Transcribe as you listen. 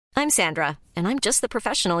I'm Sandra, and I'm just the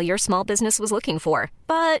professional your small business was looking for.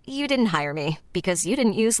 But you didn't hire me because you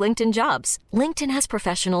didn't use LinkedIn Jobs. LinkedIn has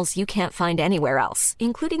professionals you can't find anywhere else,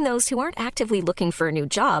 including those who aren't actively looking for a new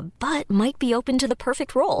job, but might be open to the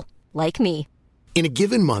perfect role, like me. In a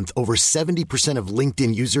given month, over 70% of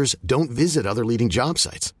LinkedIn users don't visit other leading job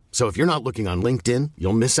sites. So if you're not looking on LinkedIn,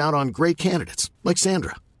 you'll miss out on great candidates like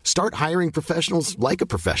Sandra. Start hiring professionals like a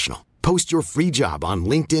professional. Post your free job on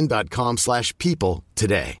linkedin.com/people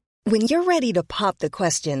today. When you're ready to pop the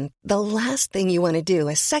question, the last thing you want to do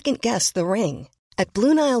is second-guess the ring. At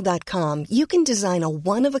BlueNile.com, you can design a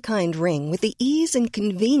one-of-a-kind ring with the ease and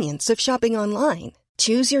convenience of shopping online.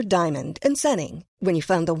 Choose your diamond and setting. When you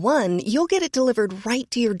find the one, you'll get it delivered right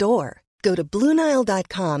to your door. Go to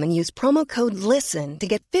BlueNile.com and use promo code LISTEN to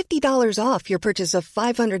get $50 off your purchase of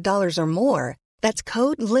 $500 or more. That's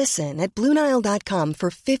code LISTEN at BlueNile.com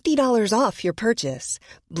for $50 off your purchase.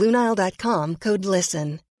 BlueNile.com, code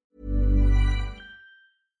LISTEN.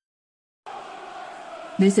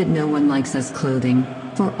 Visit No One Likes Us Clothing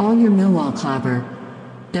for all your Millwall clobber.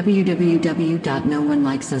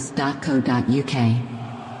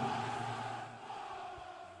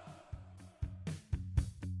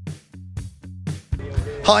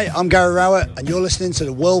 www.noonelikesus.co.uk. Hi, I'm Gary Rowett, and you're listening to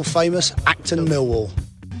the world-famous Acton Millwall.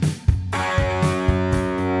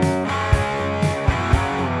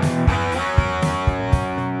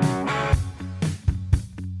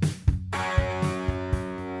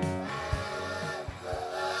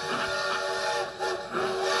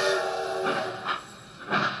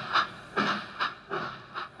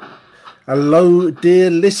 Hello, dear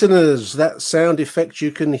listeners. That sound effect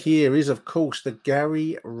you can hear is, of course, the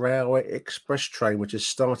Gary Rowett Express train, which has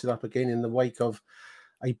started up again in the wake of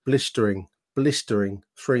a blistering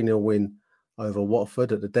 3-0 win over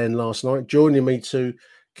Watford at the Den last night. Joining me to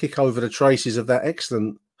kick over the traces of that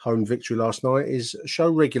excellent home victory last night is show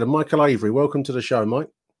regular Michael Avery. Welcome to the show, Mike.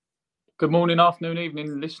 Good morning, afternoon,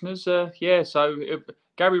 evening, listeners.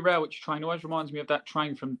 Gary Rowett's train always reminds me of that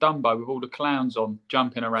train from Dumbo with all the clowns on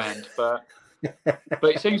jumping around, but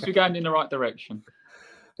it seems to be going in the right direction.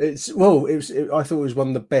 I thought it was one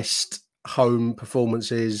of the best home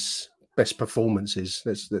performances. Let's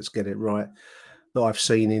get it right, that I've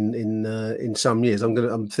seen in some years.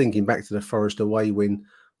 I'm thinking back to the Forest away win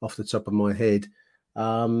off the top of my head.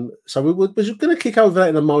 So we're going to kick over that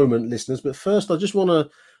in a moment, listeners. But first, I just want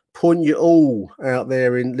to point you all out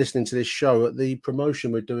there in listening to this show at the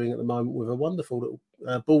promotion we're doing at the moment with a wonderful little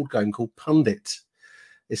board game called Pundit.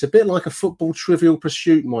 It's a bit like a football Trivial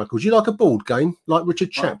Pursuit, Michael. Do you like a board game like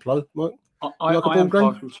Richard Chaplow, Mike? I am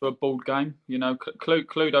partial to a board game. You know,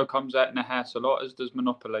 Cluedo comes out in the house a lot, as does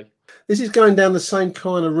Monopoly. This is going down the same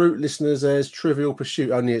kind of route, listeners, as Trivial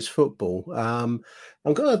Pursuit, only it's football.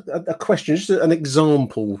 I've got a question, just an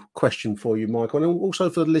example question for you, Michael, and also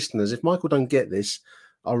for the listeners. If Michael don't get this,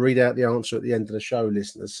 I'll read out the answer at the end of the show,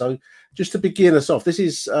 listeners. So just to begin us off, this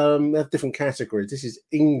is we have different categories. This is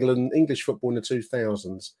English football in the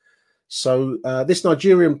 2000s. So this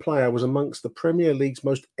Nigerian player was amongst the Premier League's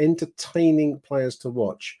most entertaining players to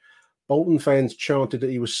watch. Bolton fans chanted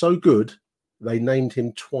that he was so good, they named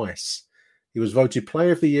him twice. He was voted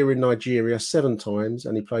Player of the Year in Nigeria 7 times,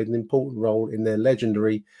 and he played an important role in their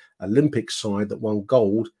legendary Olympic side that won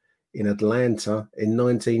gold in Atlanta in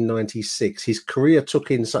 1996. His career took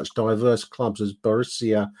in such diverse clubs as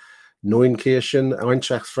Borussia Neunkirchen,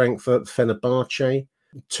 Eintracht Frankfurt, Fenerbahce.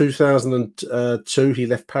 2002, he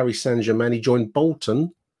left Paris Saint-Germain. He joined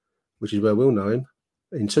Bolton, which is where we'll know him.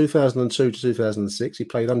 In 2002 to 2006, he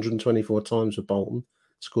played 124 times for Bolton,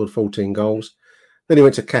 scored 14 goals. Then he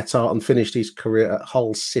went to Qatar and finished his career at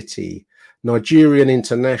Hull City. Nigerian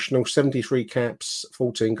international, 73 caps,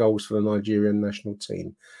 14 goals for the Nigerian national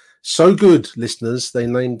team. So good, listeners, they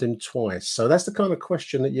named him twice. So that's the kind of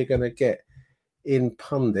question that you're going to get in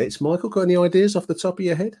Pundits. Michael, got any ideas off the top of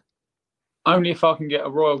your head? Only if I can get a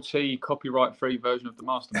royalty, copyright-free version of the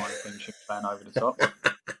Mastermind thing fan over the top.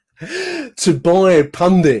 To buy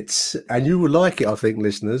Pundits, and you will like it, I think,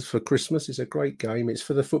 listeners, for Christmas. It's a great game. It's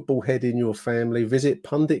for the football head in your family. Visit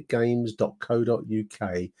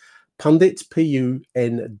punditgames.co.uk. Pundit,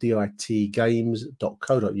 P-U-N-D-I-T,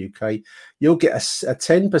 games.co.uk. You'll get a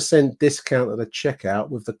 10% discount at the checkout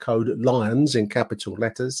with the code LIONS in capital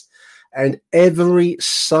letters. And every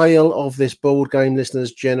sale of this board game,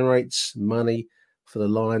 listeners, generates money for the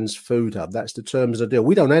Lions Food Hub. That's the terms of the deal.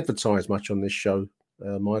 We don't advertise much on this show,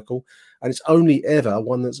 Michael, and it's only ever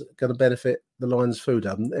one that's going to benefit the Lions Food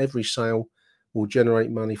Hub. And every sale will generate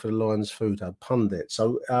money for the Lions Food Hub. Pundit.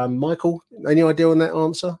 So, Michael, any idea on that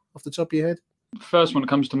answer off the top of your head? First one that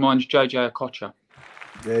comes to mind is JJ Okocha.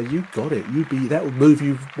 Yeah, you got it. That would move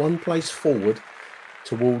you one place forward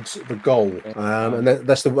towards the goal, and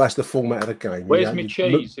that's the format of the game. Where's my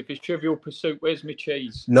cheese? If it's Trivial Pursuit, where's my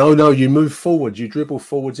cheese? No, you move forwards. You dribble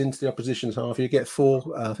forwards into the opposition's half. You get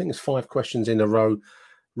 4, I think it's 5 questions in a row.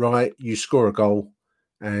 Right, you score a goal,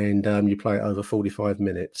 and you play it over 45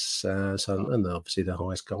 minutes. And obviously the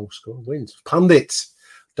highest goal scorer wins.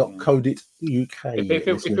 Pundit.co.uk. If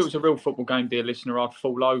it was a real football game, dear listener, I'd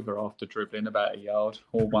fall over after dribbling about a yard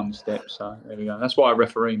or one step. So there we go. That's why I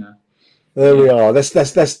referee now. There we are.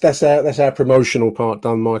 That's our promotional part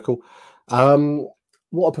done, Michael.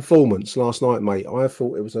 What a performance last night, mate. I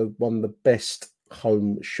thought it was one of the best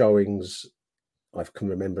home showings I can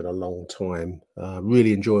remember in a long time.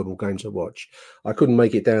 Really enjoyable game to watch. I couldn't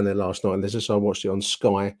make it down there last night, and I watched it on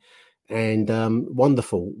Sky, and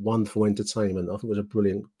wonderful entertainment. I think it was a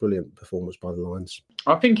brilliant performance by the Lions.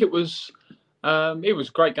 I think it was a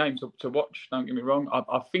great game to watch. Don't get me wrong.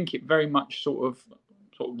 I think it very much sort of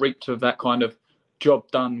reeked of that kind of job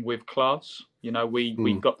done with class. You know, we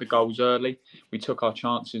got the goals early. We took our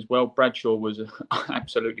chances well. Bradshaw was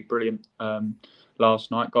absolutely brilliant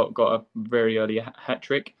last night. Got a very early hat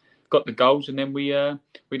trick. Got the goals, and then we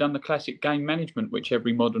done the classic game management, which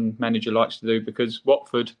every modern manager likes to do, because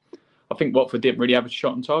I think Watford didn't really have a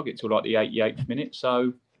shot on target till like the 88th minute.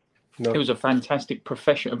 So it was a fantastic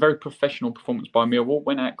a very professional performance by Millwall.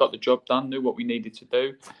 Went out, got the job done, knew what we needed to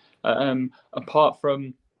do. Apart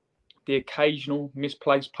from the occasional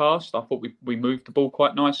misplaced pass, I thought we moved the ball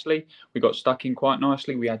quite nicely. We got stuck in quite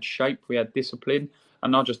nicely. We had shape, we had discipline,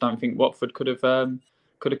 and I just don't think Watford could have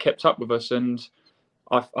kept up with us. And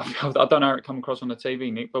I don't know how it come across on the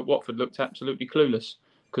TV, Nick, but Watford looked absolutely clueless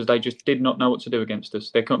because they just did not know what to do against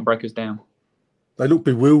us. They couldn't break us down. They looked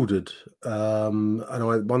bewildered.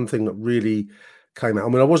 One thing that really came out, I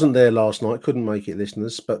mean, I wasn't there last night, couldn't make it,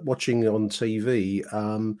 listeners, but watching it on TV,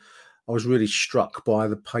 I was really struck by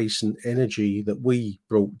the pace and energy that we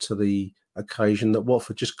brought to the occasion that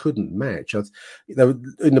Watford just couldn't match. In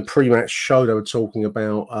the pre-match show, they were talking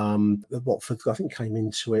about Watford, I think, came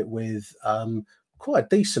into it with quite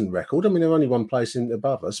a decent record. I mean, they're only one place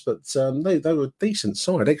above us, but they were a decent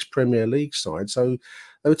side, ex-Premier League side. So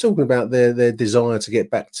they were talking about their desire to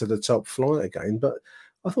get back to the top flight again, but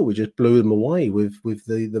I thought we just blew them away with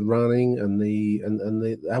the running and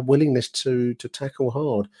our willingness to tackle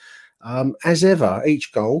hard. As ever,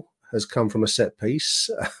 each goal has come from a set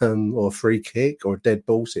piece or a free kick or a dead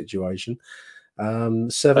ball situation. 7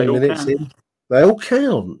 minutes in, they all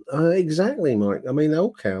count. Exactly, Mike. I mean, they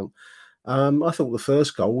all count. I thought the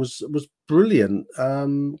first goal was brilliant.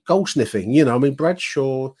 Goal sniffing, you know. I mean,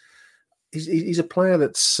 Bradshaw. He's a player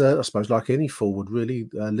that's, I suppose, like any forward, really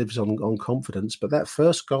lives on confidence. But that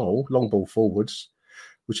first goal, long ball forwards,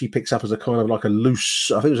 which he picks up as a kind of like a loose,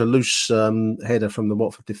 I think it was a loose header from the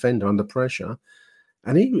Watford defender under pressure,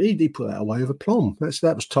 and he put that away with aplomb.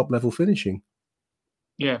 That was top level finishing.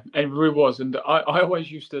 Yeah, it really was. And I always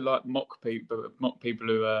used to like mock people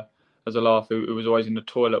who, as a laugh, who was always in the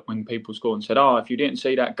toilet when people scored and said, "Oh, if you didn't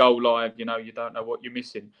see that goal live, you know, you don't know what you're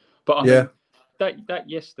missing." But I mean, that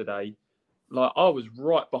yesterday. Like, I was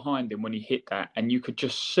right behind him when he hit that, and you could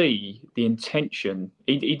just see the intention.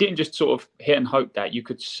 He didn't just sort of hit and hope that. You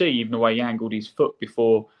could see even the way he angled his foot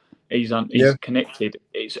before he's connected.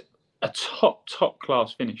 It's a top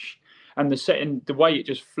class finish, and the way it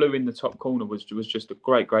just flew in the top corner was just a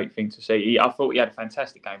great thing to see. I thought he had a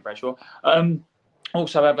fantastic game, Bradshaw.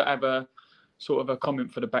 Also have a sort of a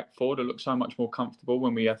comment for the back four. It looked so much more comfortable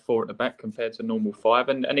when we had 4 at the back compared to normal 5,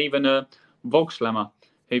 and even Vogslammer.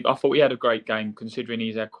 I thought he had a great game, considering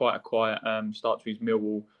he's had quite a quiet start to his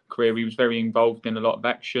Millwall career. He was very involved in a lot of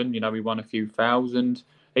action. You know, he won a few fouls, and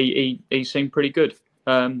he seemed pretty good.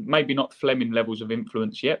 Maybe not Fleming levels of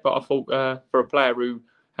influence yet, but I thought for a player who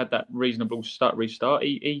had that reasonable restart,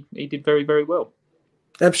 he did very, very well.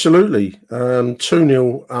 Absolutely.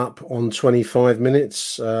 2-0 up on 25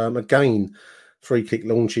 minutes. Again, free kick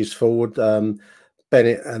launches forward.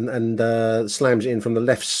 Bennett and slams it in from the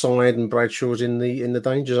left side, and Bradshaw's in the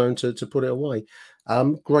danger zone to put it away.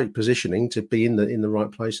 Great positioning to be in the right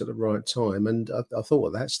place at the right time. And I thought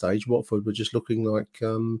at that stage Watford were just looking like,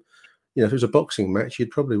 if it was a boxing match,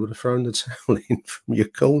 you'd probably would have thrown the towel in from your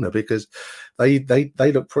corner, because they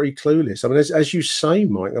look pretty clueless. I mean, as you say,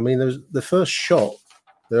 Mike, I mean, there was the first shot,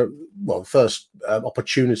 first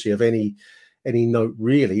opportunity of any note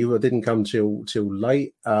really, it didn't come till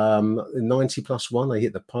late. 90+1, they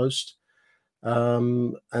hit the post,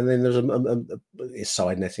 and then there's a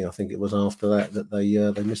side netting. I think it was after that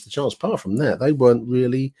they missed the chance. Apart from that, they weren't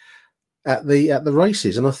really at the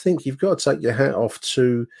races. And I think you've got to take your hat off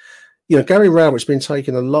to, Gary Rowett's been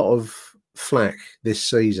taking a lot of flack this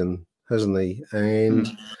season, hasn't he? And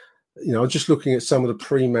I'm just looking at some of the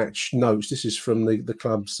pre-match notes. This is from the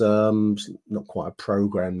club's, not quite a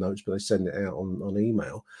programme notes, but they send it out on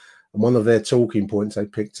email. And one of their talking points they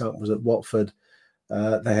picked up was at Watford,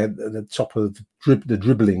 they had at the top of the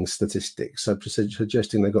dribbling statistics, so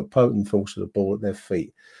suggesting they got potent force of the ball at their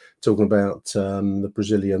feet. Talking about the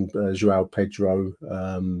Brazilian João Pedro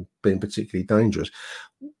being particularly dangerous.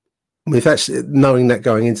 I mean, if that's knowing that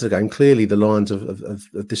going into the game, clearly the Lions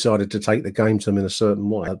have decided to take the game to them in a certain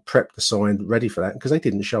way, prepped the side ready for that, because they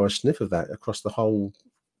didn't show a sniff of that across the whole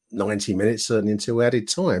 90 minutes, certainly until added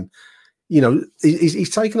time. He's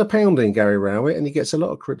taken a pounding, Gary Rowett, and he gets a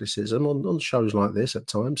lot of criticism on shows like this at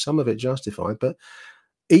times, some of it justified, but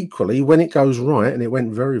equally, when it goes right, and it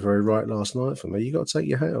went very, very right last night for me, you got to take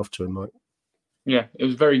your hat off to him, Mike. Yeah, it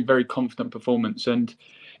was a very, very confident performance, and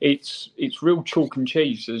it's real chalk and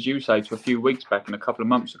cheese, as you say, to a few weeks back and a couple of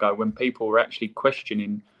months ago when people were actually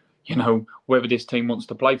questioning, whether this team wants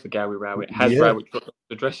to play for Gary Rowett. Has Rowett got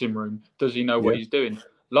the dressing room? Does he know what he's doing?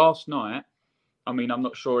 Last night, I mean, I'm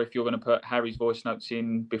not sure if you're going to put Harry's voice notes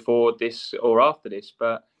in before this or after this,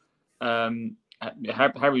 but Harry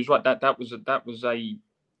was right. That was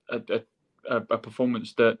a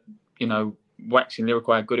performance that, waxing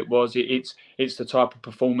lyrical how good it was. It's the type of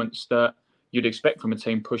performance that you'd expect from a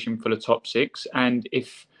team pushing for the top six. And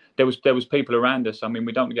if there was people around us, I mean,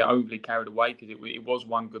 we don't get overly carried away because it was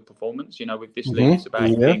one good performance. With this league, it's about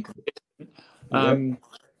being consistent.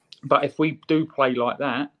 But if we do play like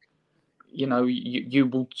that, you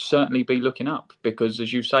will certainly be looking up, because,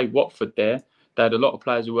 as you say, Watford they had a lot of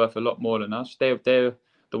players who are worth a lot more than us. They're the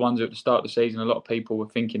ones who at the start of the season, a lot of people were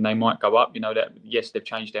thinking they might go up. That yes, they've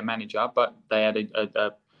changed their manager, but they had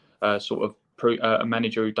a sort of a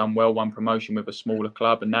manager who done well, won promotion with a smaller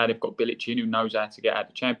club, and now they've got Bilic in, who knows how to get out of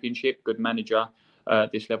the Championship. Good manager,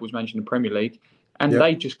 this level's managing the Premier League, and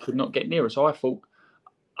they just could not get near us.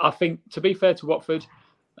 I think, to be fair to Watford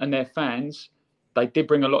and their fans, they did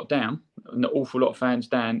bring a lot down, an awful lot of fans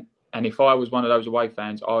down. And if I was one of those away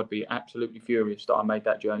fans, I would be absolutely furious that I made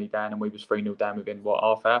that journey down and we was 3-0 down within,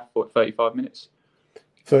 half hour, 35 minutes?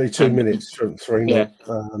 32 minutes from 3-0. Yeah.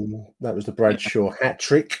 That was the Bradshaw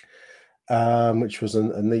hat-trick, which was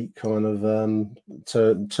a neat kind of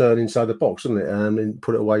turn inside the box, wasn't it? And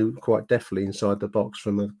put it away quite deftly inside the box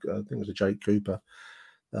from, I think it was a Jake Cooper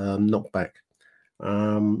knockback.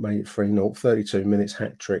 Made it 3-0, 32 minutes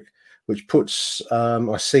hat-trick. Which puts,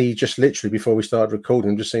 I see just literally before we started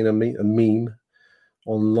recording, I've just seen a meme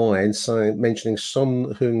online mentioning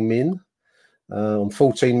Son Heung-min on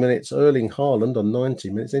 14 minutes, Erling Haaland on 90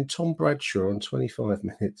 minutes, then Tom Bradshaw on 25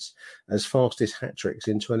 minutes as fastest hat-tricks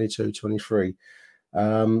in 22-23.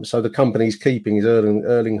 So the company's keeping is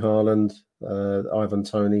Erling Haaland, Ivan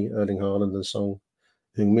Toney, Erling Haaland and Son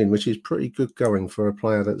Heung-min, which is pretty good going for a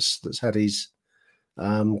player that's had his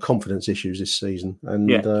confidence issues this season.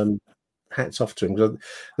 And hats off to him.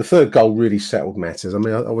 The third goal really settled matters. I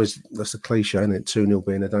mean, that's a cliche, isn't it? 2-0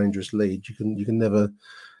 being a dangerous lead. You can never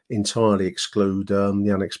entirely exclude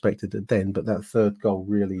the unexpected at then, but that third goal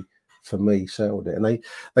really, for me, settled it. And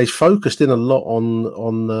they focused in a lot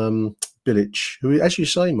on Bilic, who, as you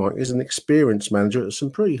say, Mike, is an experienced manager at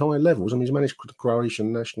some pretty high levels. I mean, he's managed the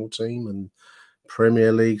Croatian national team and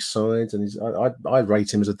Premier League sides, and I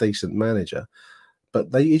rate him as a decent manager.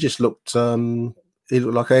 But he just looked. It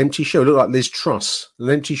looked like an empty shell. It looked like Liz Truss, an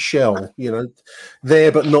empty shell,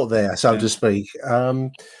 there but not there, so to speak.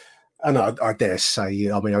 And I dare say,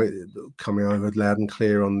 I mean, coming over loud and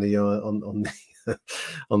clear on the on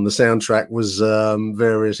the soundtrack was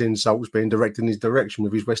various insults being directed in his direction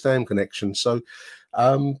with his West Ham connection. So,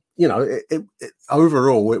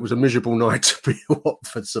 overall, it was a miserable night to be a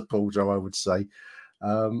Watford supporter, I would say.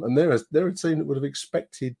 And they're a team that would have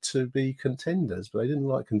expected to be contenders, but they didn't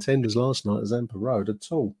like contenders last night at Zampa Road at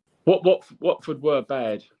all. Watford were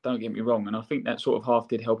bad, don't get me wrong, and I think that sort of half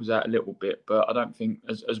did help us out a little bit, but I don't think,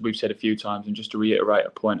 as we've said a few times, and just to reiterate a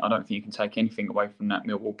point, I don't think you can take anything away from that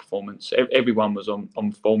Millwall performance. Everyone was on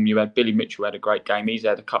form. You had Billy Mitchell had a great game. He's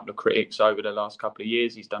had a couple of critics over the last couple of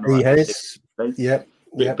years. He's done all right. He has. Yeah.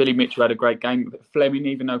 Billy Mitchell had a great game. Fleming,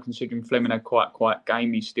 even though considering Fleming had quite a quiet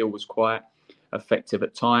game, he still was quite effective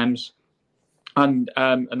at times. And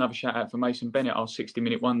another shout out for Mason Bennett, our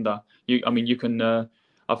 60-minute wonder. You can.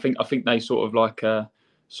 I think they sort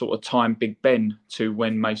of time Big Ben to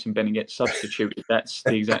when Mason Bennett gets substituted. That's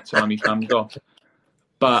the exact time he comes off.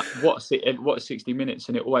 But what 60 minutes,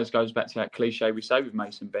 and it always goes back to that cliche we say with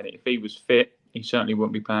Mason Bennett. If he was fit, he certainly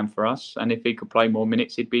wouldn't be playing for us. And if he could play more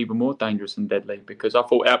minutes, he'd be even more dangerous and deadly, because I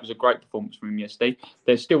thought that was a great performance from him yesterday.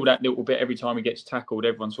 There's still that little bit every time he gets tackled,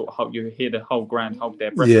 everyone sort of you hear the whole ground hold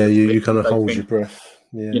their breath. Yeah, you kind of hold your breath.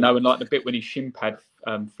 Yeah. You know, and like the bit when his shin pad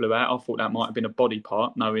flew out, I thought that might have been a body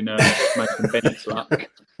part, knowing Mason Bennett's luck.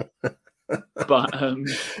 But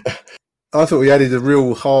I thought he added a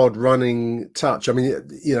real hard running touch. I mean,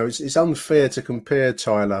 you know, it's unfair to compare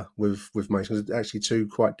Tyler with Mason, because it's actually two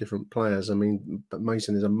quite different players. I mean, but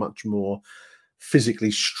Mason is a much more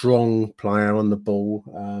physically strong player on the ball.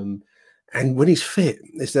 And when he's fit,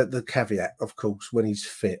 it's that the caveat, of course, when he's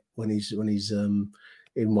fit, when he's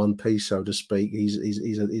in one piece, so to speak, he's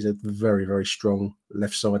a very, very strong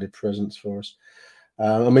left-sided presence for us.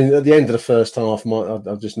 I mean, at the end of the first half,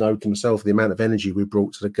 I've just noted to myself the amount of energy we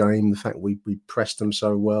brought to the game, the fact we pressed them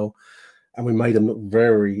so well, and we made them look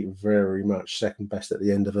very, very much second best at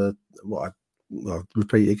the end of I'll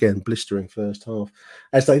repeat again, blistering first half.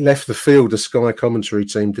 As they left the field, the Sky commentary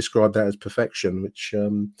team described that as perfection, which, I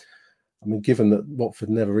mean, given that Watford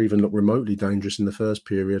never even looked remotely dangerous in the first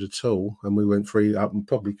period at all, and we went 3 up and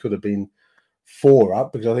probably could have been 4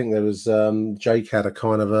 up, because I think there was Jake had a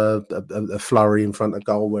kind of a flurry in front of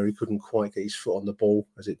goal where he couldn't quite get his foot on the ball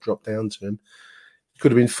as it dropped down to him. It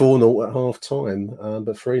could have been 4-0 at half time,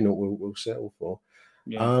 but 3-0 we'll settle for.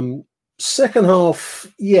 Yeah. Second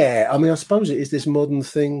half, yeah, I mean, I suppose it is this modern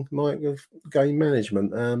thing, Mike, of game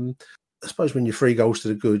management. I suppose when you're 3 goals to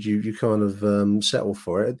the good, you kind of settle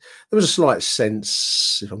for it. There was a slight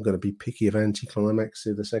sense, if I'm going to be picky, of anticlimax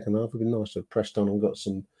in the second half. It would be nice to have pressed on and got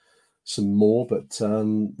some more, but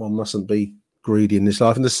one mustn't be greedy in this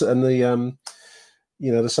life. And the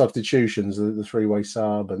you know, the substitutions, the 3-way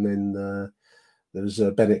sub, and then there's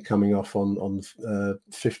Bennett coming off on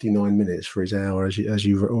 59 minutes for his hour, as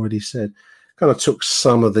you already said, kind of took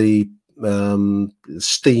some of the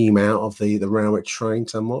steam out of the Rowett train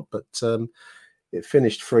somewhat, but it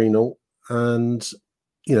finished 3-0, and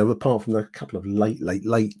you know, apart from a couple of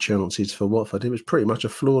late chances for Watford, it was pretty much a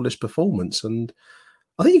flawless performance. And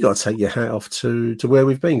I think you've got to take your hat off to where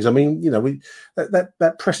we've been. Because, I mean, you know,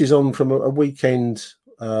 that presses on from a weekend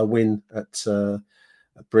win at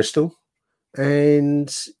Bristol.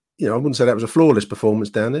 And, you know, I wouldn't say that was a flawless performance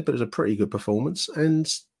down there, but it was a pretty good performance.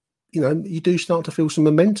 And, you know, you do start to feel some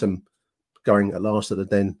momentum going at last at the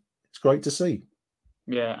Den. It's great to see.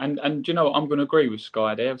 Yeah, and you know what, I'm going to agree with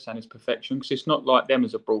Sky there, saying it's perfection, because it's not like them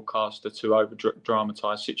as a broadcaster to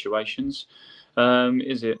over-dramatise situations.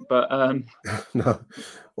 Is it? But no,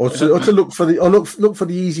 or to look for the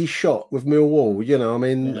easy shot with Millwall. You know, I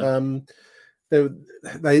mean,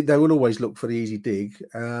 they will always look for the easy dig,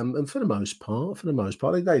 and for the most part,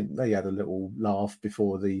 they had a little laugh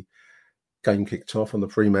before the game kicked off on the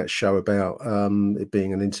pre-match show about it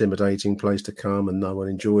being an intimidating place to come and no one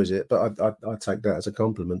enjoys it. But I take that as a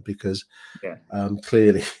compliment, because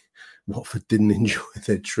clearly Watford didn't enjoy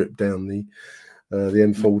their trip down the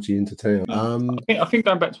M40 into town. I think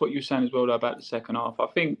going back to what you were saying as well, though, about the second half, I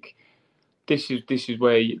think this is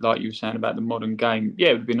where, like you were saying about the modern game, yeah,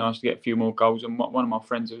 it would be nice to get a few more goals. And one of my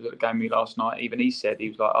friends who was at the game with me last night, even he said, he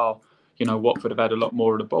was like, oh, you know, Watford have had a lot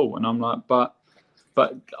more of the ball. And I'm like, but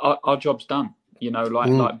our job's done. You know,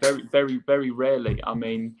 like very, very, very rarely. I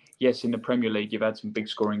mean, yes, in the Premier League, you've had some big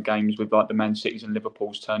scoring games with like the Man Cities and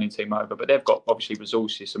Liverpool's turning team over, but they've got obviously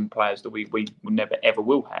resources and players that we never ever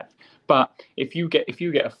will have. But if you get a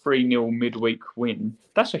 3-0 midweek win,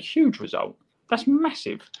 that's a huge result. That's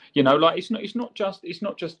massive. You know, like it's not just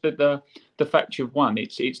the fact you've won.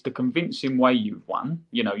 It's the convincing way you've won.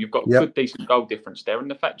 You know, you've got good decent goal difference there, and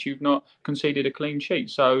the fact you've not conceded a clean sheet.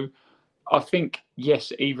 So I think,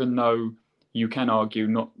 yes, even though you can argue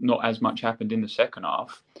not as much happened in the second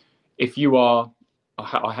half, if you are,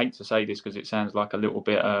 I hate to say this because it sounds like a little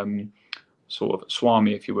bit sort of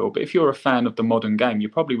swami, if you will, but if you're a fan of the modern game, you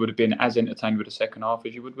probably would have been as entertained with the second half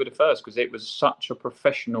as you would with the first, because it was such a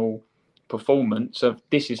professional performance of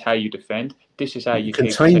this is how you defend, this is how you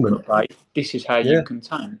containment play, this is how you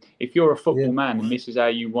contain. If you're a football man and this is how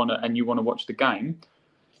you want to watch the game,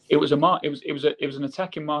 it was an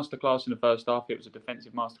attacking masterclass in the first half. It was a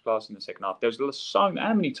defensive masterclass in the second half. There was so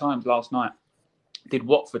how many times last night did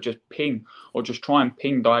Watford just ping or just try and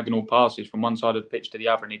ping diagonal passes from one side of the pitch to the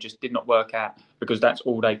other, and it just did not work out because that's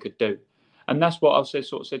all they could do. And that's what I've said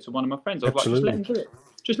to one of my friends. I was like, just let them do it.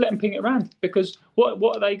 Just let them ping it around, because what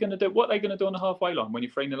are they going to do? What are they going to do on the halfway line when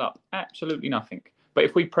you're 3-0 up? Absolutely nothing. But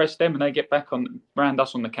if we press them and they get back around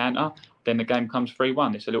us on the counter, then the game comes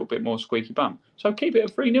 3-1. It's a little bit more squeaky bum. So keep it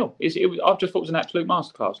at 3-0. I've just thought it was an absolute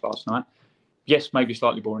masterclass last night. Yes, maybe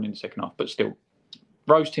slightly boring in the second half, but still,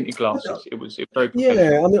 rose-tinted glasses. It was very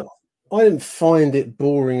professional. Yeah, I mean, I didn't find it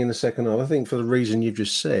boring in the second half. I think for the reason you've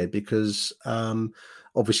just said, because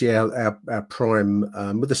obviously our prime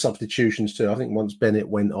with the substitutions too. I think once Bennett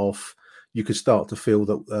went off, you could start to feel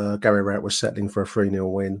that Gary Rowett was settling for a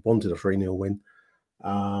 3-0 win, wanted a 3-0 win.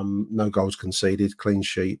 No goals conceded, clean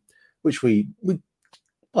sheet, which we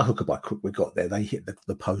by hook or by crook we got there. They hit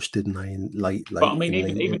the post, didn't they? Late. But I mean,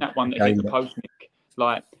 even that one that hit the post, Nick,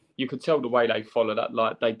 like you could tell the way they followed that.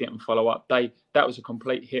 Like they didn't follow up. That was a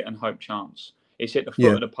complete hit and hope chance. It's hit the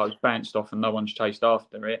foot of the post, bounced off, and no one's chased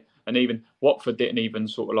after it. And even Watford didn't even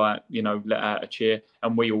sort of like, let out a cheer,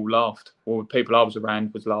 and we all laughed. Well, people I was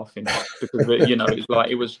around was laughing because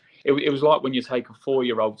it was like when you take a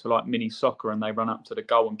 4-year-old to like mini soccer and they run up to the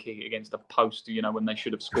goal and kick it against the post, when they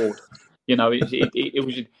should have scored. To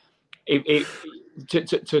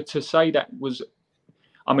say that was,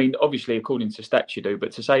 I mean, obviously according to stats you do,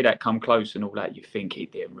 but to say that come close and all that, you think he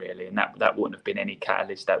didn't really, and that wouldn't have been any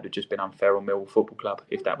catalyst. That would have just been unfair on Millwall Football Club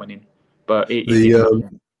if that went in. But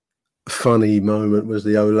funny moment was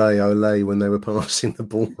the ole when they were passing the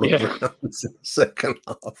ball around in the second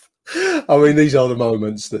half. I mean, these are the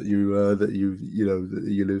moments that you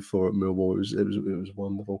live for at Millwall. It was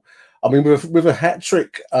wonderful. I mean, with a hat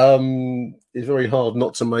trick, it's very hard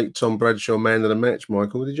not to make Tom Bradshaw man of the match.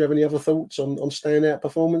 Michael, did you have any other thoughts on standout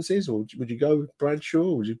performances, or would you go with Bradshaw,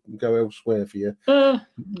 or would you go elsewhere for your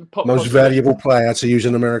most valuable player, to use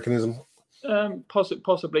an Americanism?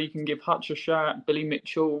 Possibly you can give Hutch a shout, Billy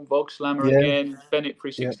Mitchell, Vogslammer again, Bennett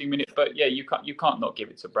for 60 minutes. But you can't not give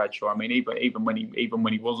it to Bradshaw. I mean, even when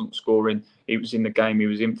he wasn't scoring, he was in the game, he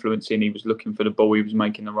was influencing, he was looking for the ball, he was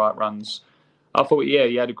making the right runs. I thought,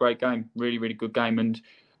 he had a great game, really, really good game. And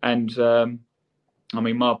I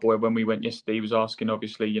mean, my boy, when we went yesterday, he was asking,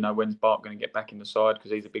 obviously, when's Bart going to get back in the side, because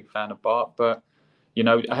he's a big fan of Bart. But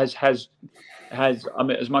has I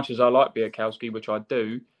mean, as much as I like Białkowski, which I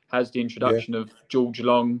do, has the introduction of George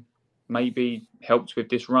Long maybe helped with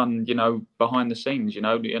this run, behind the scenes.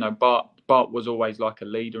 Bart was always like a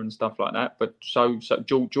leader and stuff like that, but so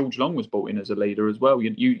George Long was brought in as a leader as well.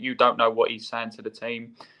 You don't know what he's saying to the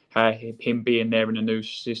team. Him being there in a new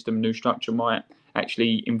system, new structure might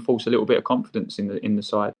actually enforce a little bit of confidence in the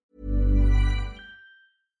side.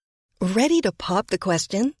 Ready to pop the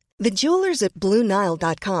question? The jewelers at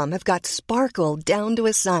BlueNile.com have got sparkle down to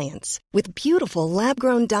a science with beautiful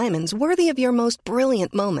lab-grown diamonds worthy of your most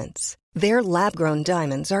brilliant moments. Their lab-grown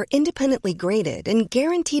diamonds are independently graded and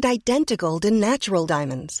guaranteed identical to natural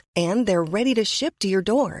diamonds, and they're ready to ship to your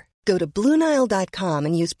door. Go to BlueNile.com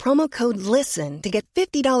and use promo code LISTEN to get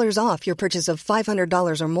 $50 off your purchase of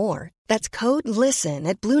 $500 or more. That's code LISTEN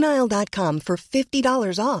at BlueNile.com for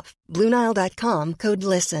 $50 off. BlueNile.com, code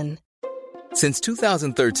LISTEN. Since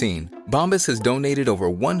 2013, Bombas has donated over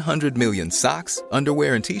 100 million socks,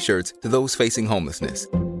 underwear, and T-shirts to those facing homelessness.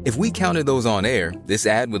 If we counted those on air, this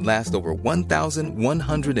ad would last over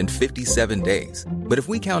 1,157 days. But if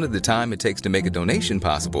we counted the time it takes to make a donation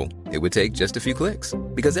possible, it would take just a few clicks.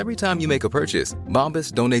 Because every time you make a purchase,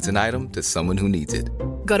 Bombas donates an item to someone who needs it.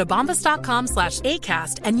 Go to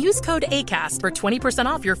bombas.com/ACAST and use code ACAST for 20%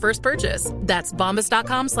 off your first purchase. That's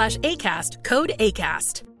bombas.com/ACAST, code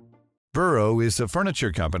ACAST. Burrow is a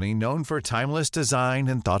furniture company known for timeless design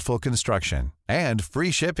and thoughtful construction, and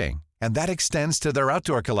free shipping, and that extends to their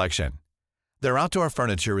outdoor collection. Their outdoor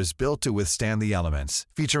furniture is built to withstand the elements,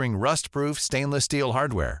 featuring rust-proof stainless steel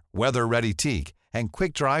hardware, weather-ready teak, and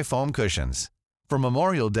quick-dry foam cushions. For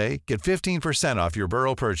Memorial Day, get 15% off your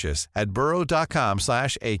Burrow purchase at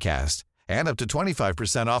burrow.com/ACAST, and up to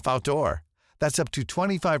 25% off outdoor. That's up to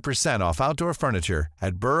 25% off outdoor furniture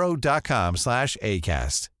at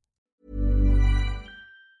burrow.com/ACAST.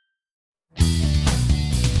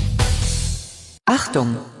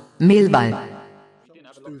 Achtung, Millwall.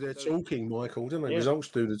 Do their talking, Michael, didn't they? Results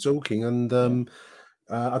do the talking, and I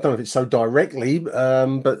don't know if it's so directly,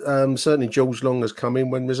 but certainly George Long has come in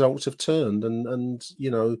when results have turned, and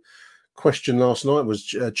question last night was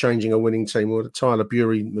changing a winning team. Well, Tyler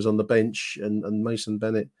Bury was on the bench, and Mason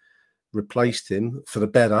Bennett replaced him for the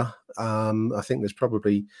better. I think there's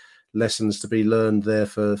probably lessons to be learned there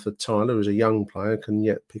for Tyler, who's a young player, can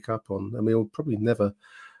yet pick up on. I mean, he'll probably never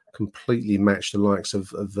completely match the likes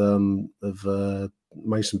of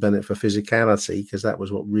Mason Bennett for physicality, because that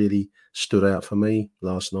was what really stood out for me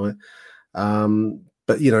last night.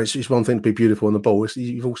 But it's one thing to be beautiful on the ball.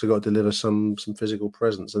 You've also got to deliver some physical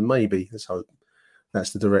presence, and maybe let's hope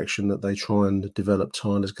that's the direction that they try and develop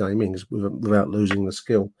Tyler's game in, without losing the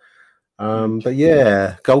skill. But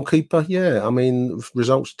goalkeeper. I mean,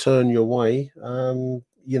 results turn your way.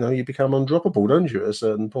 You become undroppable, don't you, at a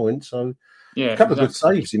certain point? So. Yeah, a couple of good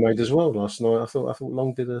saves he made as well last night. I thought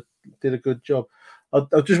Long did a good job.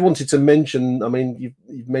 I just wanted to mention. I mean,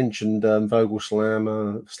 you've mentioned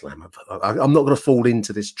Vogelslammer. I'm not going to fall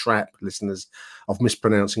into this trap, listeners, of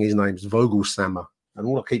mispronouncing his name. It's Vogelsammer, and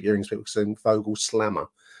all I keep hearing is people saying Vogelslammer.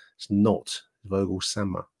 It's not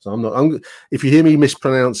Vogelsammer. So I'm not. if you hear me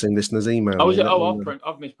mispronouncing, listeners, email.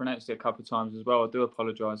 I've mispronounced it a couple of times as well. I do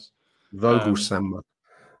apologise. Vogelsammer.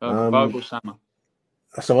 Vogelsammer.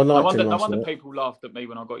 So I liked him. No wonder people laughed at me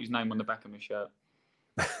when I got his name on the back of my shirt.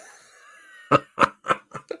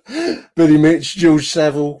 Billy Mitch, George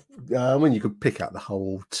Saville. When you could pick out the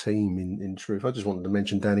whole team in truth. I just wanted to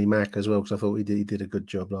mention Danny Mack as well because I thought he did a good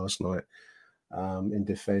job last night in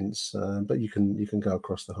defence. But you can go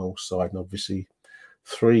across the whole side, and obviously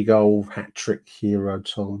 3-goal hat-trick hero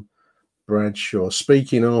Tom Bradshaw.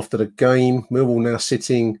 Speaking after the game, Millwall now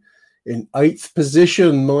sitting in 8th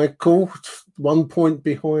position, Michael, 1 point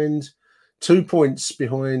behind, 2 points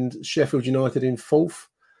behind Sheffield United in 4th.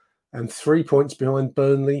 And 3 points behind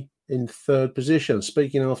Burnley in 3rd position.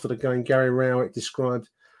 Speaking after the game, Gary Rowett described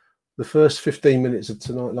the first 15 minutes of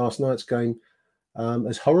last night's game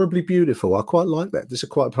as horribly beautiful. I quite like that. This is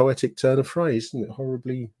quite a poetic turn of phrase, isn't it?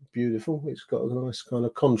 Horribly beautiful. It's got a nice kind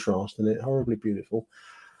of contrast in it. Horribly beautiful.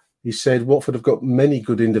 He said Watford have got many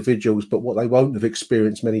good individuals, but what they won't have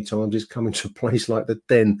experienced many times is coming to a place like the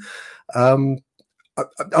Den.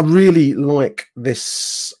 I really like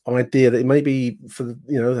this idea that it may be for,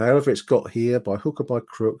 however it's got here, by hook or by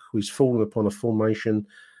crook, we've fallen upon a formation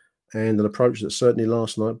and an approach that certainly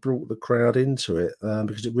last night brought the crowd into it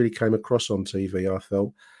because it really came across on TV, I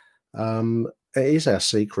felt. It is our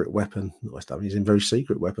secret weapon. It's a very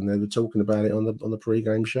secret weapon. They were talking about it on the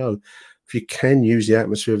pre-game show. If you can use the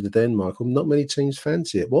atmosphere of the Den, Michael, not many teams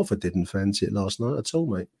fancy it. Watford didn't fancy it last night at all,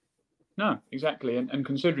 mate. No, exactly. And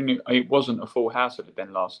considering it wasn't a full house at the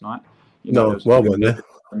Den last night. Wasn't there?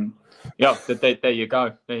 Yeah, there you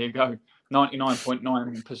go.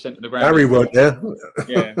 99.9% of the ground. Harry weren't there.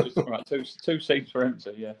 Yeah, just right. Two seats were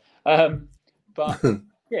empty. Yeah, but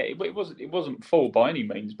yeah, it wasn't full by any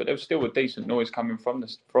means, but there was still a decent noise coming from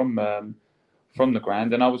the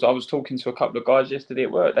ground. And I was talking to a couple of guys yesterday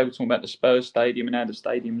at work. They were talking about the Spurs stadium and how the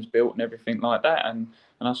stadium's built and everything like that. And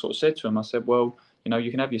I sort of said to them, I said, well,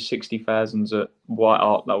 you can have your 60,000s at White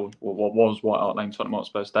Hart Lane, or what was White Hart Lane, Tottenham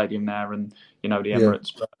Hotspur Stadium now, and the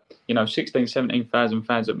Emirates. Yeah. But 16,000, 17,000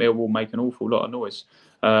 fans at Millwall make an awful lot of noise.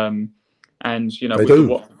 And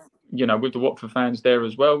with the Watford fans there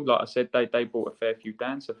as well, like I said, they brought a fair few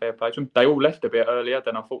down, so fair play to them. They all left a bit earlier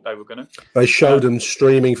than I thought they were going to. They showed them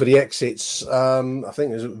streaming for the exits. I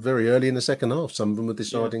think it was very early in the second half. Some of them were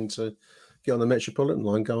deciding to get on the Metropolitan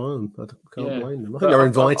line, go home. I can't blame them. I think they were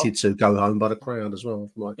invited to go home by the crowd as well.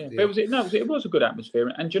 But it was a good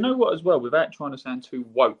atmosphere. And do you know what as well, without trying to sound too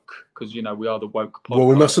woke, because, we are the woke podcast. Well,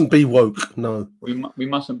 we mustn't be woke, no. We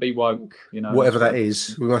mustn't be woke, Whatever that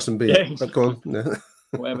is, we mustn't be. Yeah. Go on.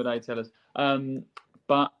 Whatever they tell us.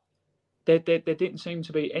 But there didn't seem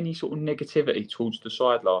to be any sort of negativity towards the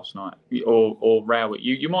side last night or row it.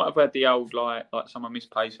 You might have had the old, like someone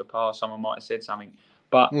misplaced a pass, someone might have said something,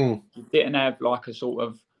 but you didn't have like a sort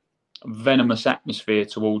of venomous atmosphere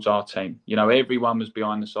towards our team. Everyone was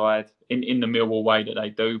behind the side in the Millwall way that they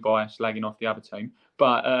do by slagging off the other team.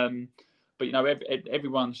 But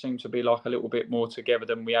everyone seemed to be like a little bit more together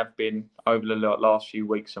than we have been over the last few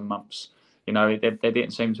weeks and months. There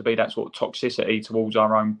didn't seem to be that sort of toxicity towards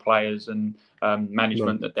our own players and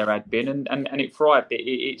management that there had been, and it thrived.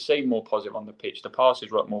 It seemed more positive on the pitch. The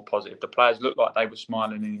passes were more positive. The players looked like they were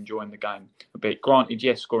smiling and enjoying the game a bit. Granted,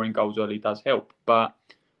 yes, scoring goals early does help, but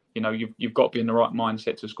you've got to be in the right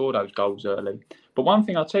mindset to score those goals early. But one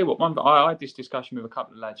thing I'll tell you what, I had this discussion with a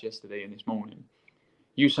couple of lads yesterday and this morning.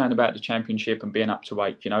 You saying about the Championship and being up to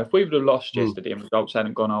 8th, if we would have lost yesterday and results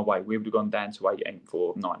hadn't gone our way, we would have gone down to 18th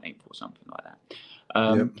or 19th or something like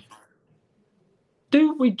that.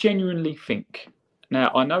 Do we genuinely think,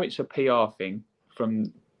 now I know it's a PR thing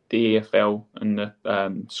from the EFL and the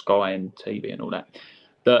Sky and TV and all that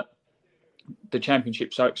the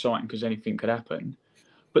Championship's so exciting because anything could happen,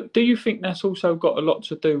 but do you think that's also got a lot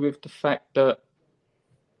to do with the fact that,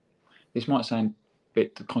 this might sound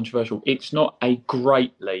bit controversial, it's not a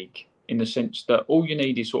great league in the sense that all you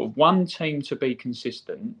need is sort of one team to be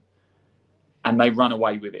consistent and they run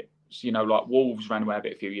away with it. So, like Wolves ran away with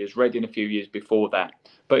it a few years, Reading a few years before that.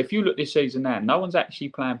 But if you look this season now, no one's actually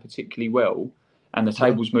playing particularly well and the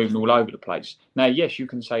table's moving all over the place. Now, yes, you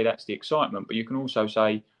can say that's the excitement, but you can also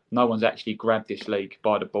say no one's actually grabbed this league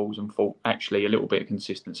by the balls and thought, actually, a little bit of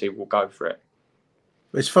consistency, we'll go for it.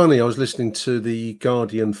 It's funny, I was listening to the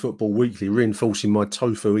Guardian Football Weekly, reinforcing my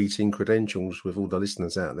tofu eating credentials with all the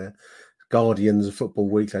listeners out there. Guardians of Football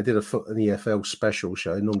Week. They did an EFL special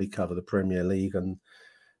show. They normally cover the Premier League and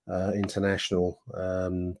international,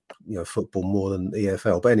 football more than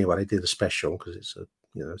EFL. But anyway, they did a special because it's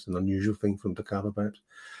an unusual thing for them to cover, perhaps.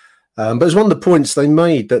 But it's one of the points they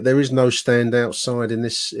made that there is no standout side in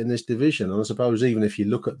this division. And I suppose even if you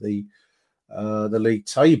look at the league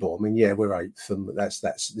table, I mean, yeah, we're 8th, and this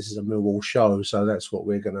is a Millwall show, so that's what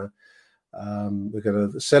we're gonna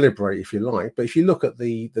celebrate, if you like. But if you look at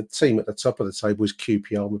the team at the top of the table is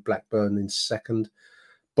QPR with Blackburn in 2nd.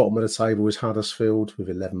 Bottom of the table is Huddersfield with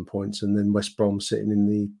 11 points, and then West Brom sitting in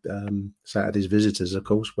the Saturday's visitors, of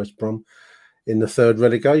course, West Brom in the 3rd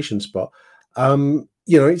relegation spot.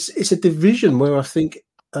 It's a division where I think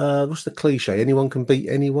what's the cliche? Anyone can beat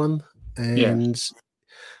anyone,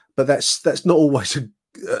 but that's not always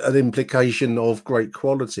an implication of great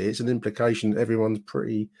quality. It's an implication that everyone's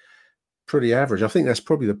pretty average. I think that's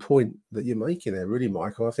probably the point that you're making there, really,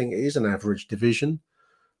 Michael. I think it is an average division.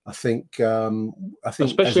 I think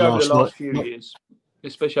especially over the last few years.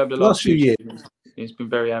 Especially over the last few years, it's been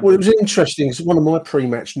very average. Well, it was interesting. One of my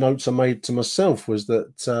pre-match notes I made to myself was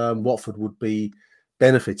that Watford would be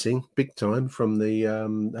benefiting big time from the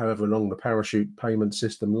however long the parachute payment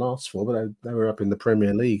system lasts for, but they were up in the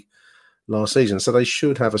Premier League last season, so they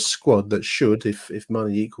should have a squad that should, if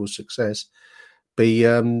money equals success, be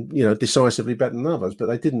decisively better than others. But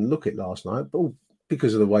they didn't look it last night, but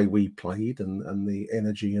because of the way we played and the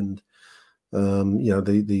energy and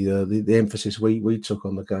the emphasis we took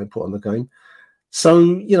on the game, put on the game.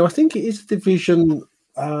 So I think it is a division.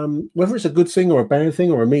 Whether it's a good thing or a bad thing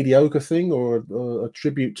or a mediocre thing or a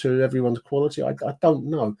tribute to everyone's quality, I don't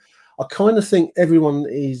know. I kind of think everyone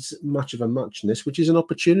is much of a muchness, which is an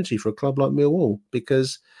opportunity for a club like Millwall,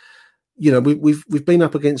 because we've been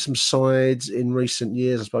up against some sides in recent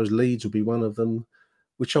years. I suppose Leeds will be one of them,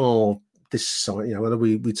 which are this side.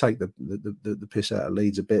 We take the piss out of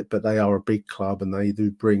Leeds a bit, but they are a big club and they do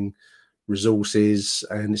bring resources,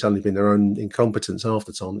 and it's only been their own incompetence half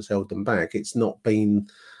the time that's held them back. It's not been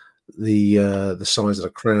the size of the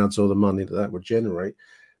crowds or the money that would generate.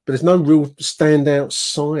 But there's no real standout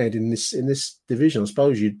side in this division. I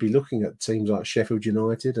suppose you'd be looking at teams like Sheffield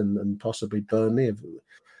United and possibly Burnley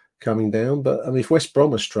coming down. But I mean, if West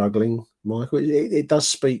Brom are struggling, Michael, it does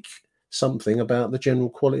speak something about the general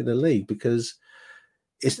quality of the league, because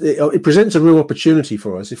it presents a real opportunity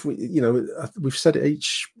for us. If we've said it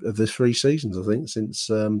each of the 3 seasons, I think, since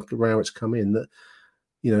Rowett's come in, that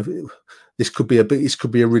this could be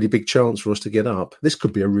a really big chance for us to get up. This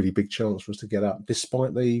could be a really big chance for us to get up,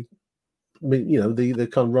 despite the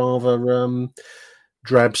kind of rather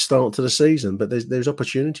drab start to the season. But there's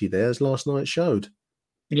opportunity there, as last night showed.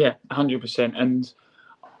 Yeah, 100%. And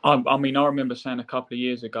I mean, I remember saying a couple of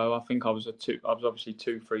years ago, I think I was obviously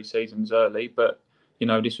 2-3 seasons early, but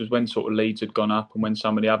this was when sort of Leeds had gone up and when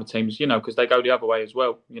some of the other teams, because they go the other way as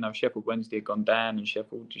well. Sheffield Wednesday had gone down and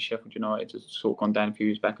Sheffield United had sort of gone down a few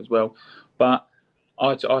years back as well. But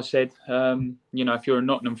I said, if you're a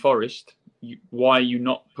Nottingham Forest, why are you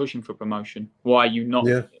not pushing for promotion? Why are you not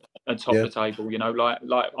atop the table?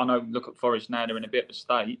 Like I know, look at Forest now, they're in a bit of a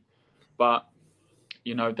state, but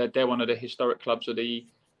they're one of the historic clubs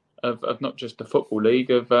of not just the Football League,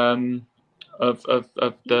 of the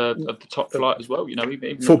top flight as well.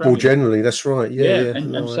 Even football generally, that's right. Yeah.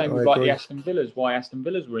 And same with the Aston Villas. Why Aston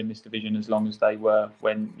Villas were in this division as long as they were,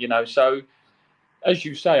 when So, as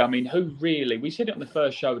you say, I mean, who really? We said it on the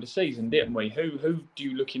first show of the season, didn't we? Who do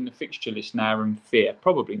you look in the fixture list now and fear?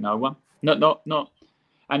 Probably no one. Not.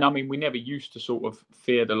 And I mean, we never used to sort of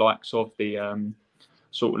fear the likes of the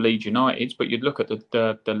sort of Leeds United, but you'd look at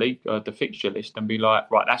the league, the fixture list, and be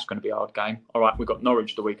like, right, that's going to be a hard game. All right, we've got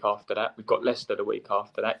Norwich the week after that. We've got Leicester the week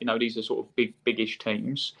after that. These are sort of biggish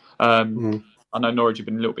teams. I know Norwich have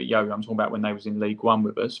been a little bit yo-yo. I'm talking about when they was in League One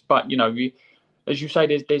with us. But as you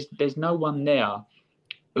say, there's no one there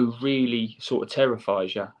who really sort of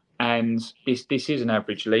terrifies you. And this is an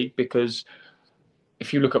average league, because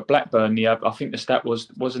if you look at Blackburn, I think the stat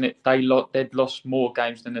wasn't it? They'd lost more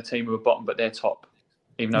games than the team who were bottom, but they're top.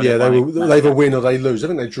 Yeah, they either win or they lose. I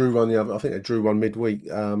think they drew one I think they drew one midweek.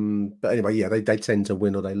 But anyway, yeah, they tend to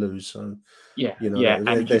win or they lose. So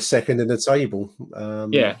they're second in the table.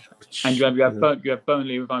 And you have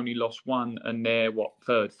Burnley who've only lost one, and they're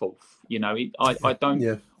third, fourth. I don't.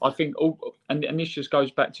 Yeah. I think and this just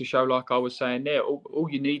goes back to show, like I was saying there. All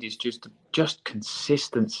you need is just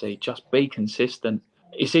consistency. Just be consistent.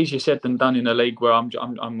 It's easier said than done in a league where I'm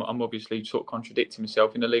obviously sort of contradicting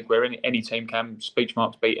myself, in a league where any team can speech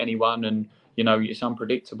marks beat anyone, and it's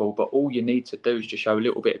unpredictable. But all you need to do is just show a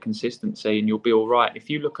little bit of consistency, and you'll be all right. If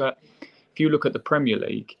you look at the Premier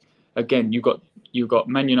League, again, you've got you got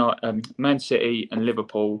Man United, Man City, and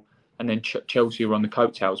Liverpool, and then Chelsea were on the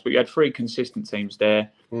coattails. But you had three consistent teams there.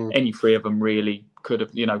 Any three of them really could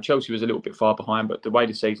have. Chelsea was a little bit far behind, but the way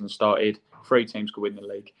the season started, three teams could win the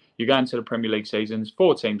league. You go into the Premier League seasons,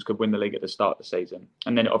 four teams could win the league at the start of the season,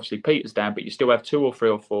 and then it obviously peters down. But you still have two or three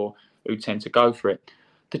or four who tend to go for it.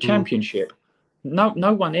 The Championship. No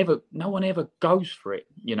one ever goes for it.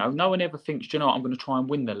 No one ever thinks, I'm going to try and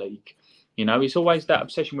win the league. It's always that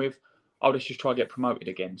obsession with, let's just try to get promoted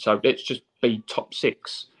again. So let's just be top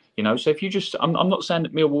six. So if you I'm not saying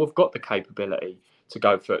that Millwall have got the capability to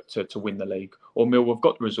go for to win the league, or Millwall have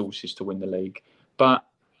got the resources to win the league. But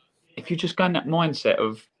if you just go in that mindset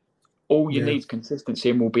of all you need is consistency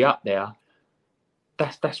and we'll be up there,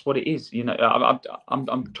 that's what it is.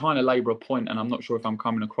 I'm trying to labour a point, and I'm not sure if I'm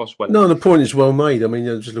coming across well. No, the point is well made. I mean,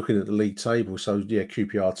 you're just looking at the league table. So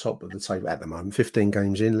QPR top of the table at the moment, 15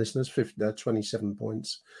 games in, listeners, 27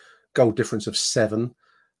 points, goal difference of 7,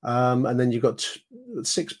 and then you've got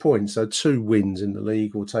 6 points. So 2 wins in the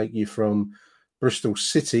league will take you from Bristol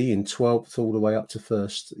City in 12th all the way up to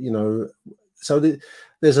first. So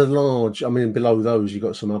there's a large. I mean, below those you've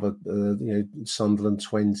got some other. Sunderland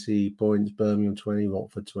 20 points, Birmingham 20,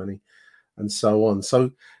 Watford 20, and so on.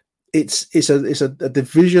 So it's a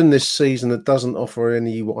division this season that doesn't offer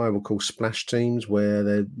any what I would call splash teams where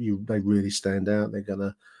they really stand out. They're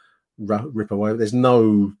gonna rip away. There's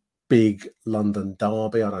no big London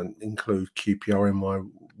derby. I don't include QPR in my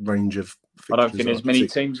range of. I don't think there's many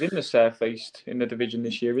teams in the South East in the division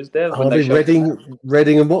this year, is there?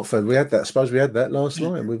 Reading and Watford. We had that. I suppose we had that last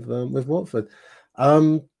night with Watford.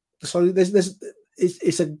 So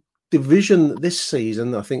it's a division this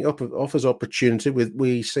season. I think offers opportunity.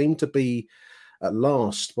 We seem to be at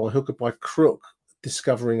last, by hook or by crook,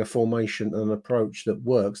 discovering a formation and an approach that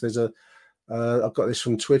works. There's I've got this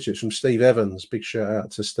from Twitter. It's from Steve Evans. Big shout out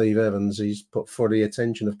to Steve Evans. He's put for the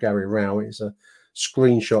attention of Gary Rowett. It's a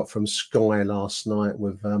screenshot from Sky last night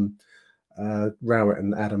with Rowett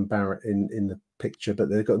and Adam Barrett in the picture, but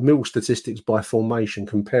they've got Mill statistics by formation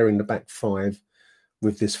comparing the back five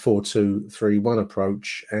with this 4-2-3-1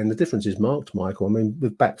 approach, and the difference is marked, Michael. I mean,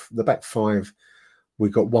 with the back five,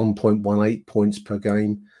 we've got 1.18 points per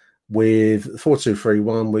game. With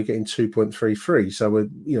 4-2-3-1, we're getting 2.33. So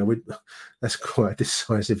that's quite a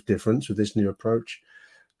decisive difference with this new approach.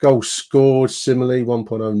 Goals scored similarly,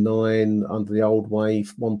 1.09 under the old way,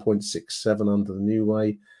 1.67 under the new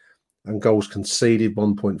way, and goals conceded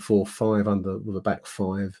 1.45 with the back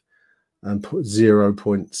five, and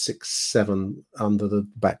 0.67 under the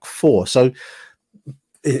back four. So,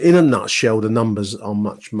 in a nutshell, the numbers are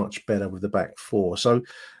much, much better with the back four. So,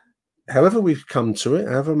 however we've come to it,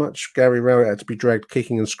 however much Gary Rowett had to be dragged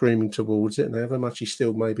kicking and screaming towards it, and however much he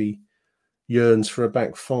still maybe yearns for a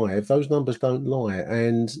back five, those numbers don't lie.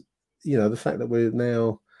 And the fact that we're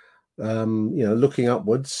now looking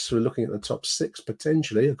upwards, we're looking at the top six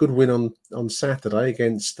potentially. A good win on Saturday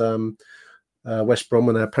against West Brom,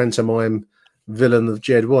 and our pantomime villain of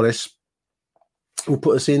Jed Wallace will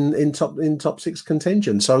put us in top six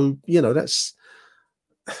contention. So that's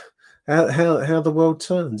how the world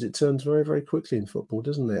turns. It turns very, very quickly in football,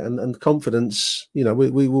 doesn't it? And confidence, we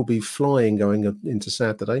will be flying going into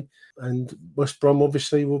Saturday, and West Brom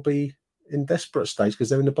obviously will be in desperate stage because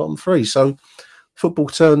they're in the bottom three. So football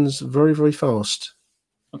turns very, very fast.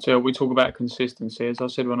 I'll tell you, we talk about consistency. As I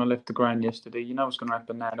said when I left the ground yesterday, you know what's going to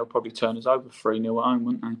happen now. They'll probably turn us over 3-0 at home,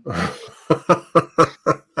 won't they?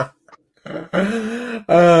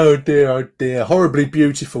 Oh dear. Horribly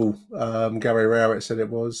beautiful, Gary Rowett said it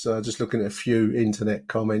was. Just looking at a few internet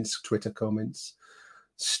comments, Twitter comments.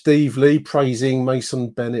 Steve Lee praising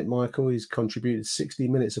Mason Bennett, Michael. He's contributed 60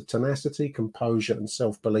 minutes of tenacity, composure and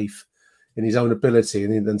self-belief in his own ability.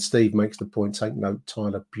 And then Steve makes the point, take note,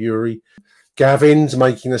 Tyler Bury. Gavin's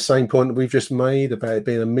making the same point that we've just made about it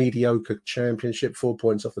being a mediocre championship, 4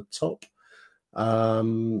 points off the top.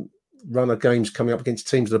 Run of games coming up against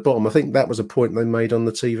teams at the bottom. I think that was a point they made on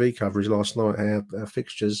the TV coverage last night. Our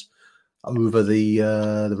fixtures over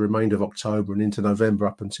the remainder of October and into November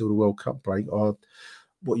up until the World Cup break are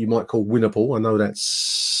what you might call winnable. I know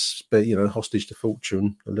that's hostage to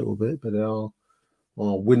fortune a little bit, but they are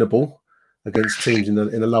winnable against teams in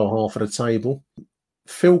the lower half of the table.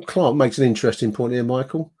 Phil Clark makes an interesting point here,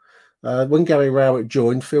 Michael. When Gary Rowett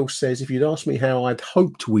joined, Phil says, if you'd asked me how I'd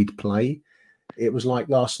hoped we'd play, it was like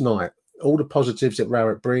last night. All the positives that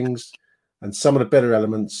Rowett brings and some of the better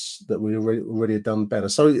elements that we already had done better.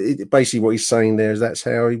 So basically what he's saying there is that's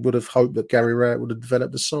how he would have hoped that Gary Rowett would have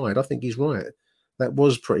developed the side. I think he's right. That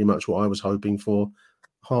was pretty much what I was hoping for.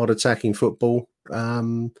 Hard attacking football,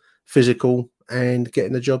 physical, and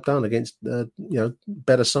getting the job done against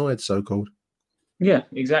better sides, so-called. Yeah,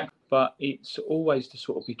 exactly. But it's always to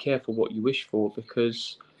sort of be careful what you wish for,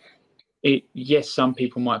 because yes, some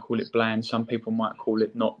people might call it bland, some people might call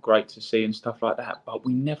it not great to see and stuff like that. But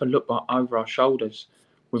we never look over our shoulders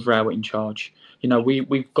with Rowett in charge. You know,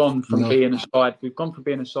 we've gone from being a side who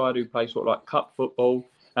plays sort of like cup football.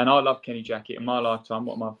 And I love Kenny Jackett in my lifetime.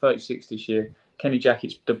 What am I, 36 this year? Kenny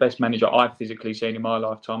Jackett's the best manager I've physically seen in my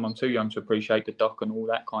lifetime. I'm too young to appreciate the dock and all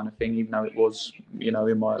that kind of thing, even though it was, you know,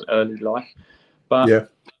 in my early life. But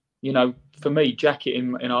you know, for me, Jackett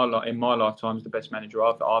in my lifetime is the best manager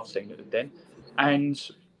I've seen at the Den. And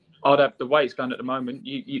I'd have, the way it's going at the moment,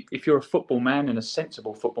 you, if you're a football man and a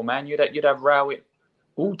sensible football man, you'd have Rowett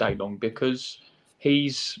all day long, because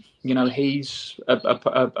he's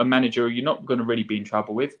a manager you're not going to really be in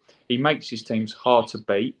trouble with. He makes his teams hard to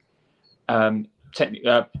beat. You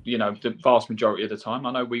know, the vast majority of the time.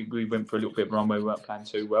 I know we went for a little bit of a run where we weren't playing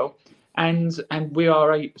too well. And we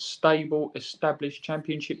are a stable, established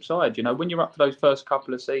championship side. You know, when you're up for those first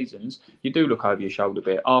couple of seasons, you do look over your shoulder a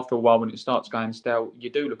bit. After a while, when it starts going stale, you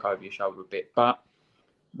do look over your shoulder a bit. But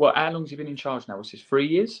how long has he been in charge now? Was this 3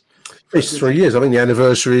 years? It's 3 years. I think the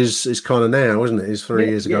anniversary is kind of now, isn't it? It's 3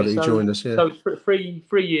 years ago that he joined us. Yeah. So it's three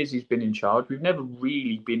years he's been in charge. We've never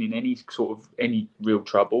really been in any real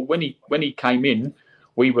trouble. When he came in,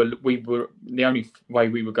 we were the only way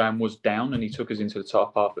we were going was down, and he took us into the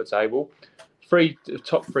top half of the table.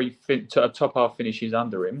 Top half finishes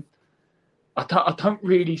under him. I don't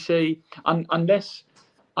really see, unless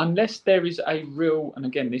there is a real, and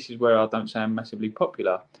again, this is where I don't sound massively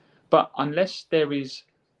popular, but unless there is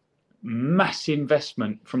mass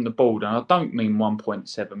investment from the board, and I don't mean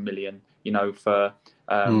 1.7 million, you know, for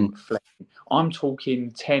Fleming. I'm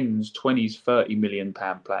talking 10s, 20s, 30 million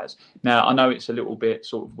pound players. Now, I know it's a little bit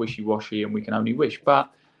sort of wishy-washy and we can only wish,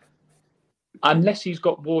 but unless he's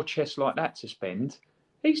got war chests like that to spend,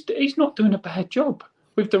 he's not doing a bad job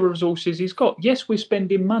with the resources he's got. Yes, we're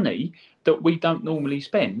spending money that we don't normally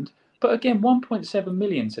spend, but again, 1.7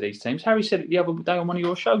 million to these teams. Harry said it the other day on one of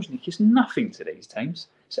your shows, Nick, it's nothing to these teams.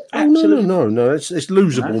 No. It's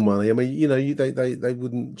losable money. I mean, you know, they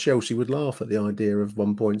wouldn't. Chelsea would laugh at the idea of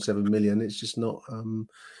 1.7 million. It's just not.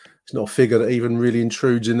 It's not a figure that even really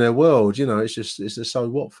intrudes in their world. You know, it's a so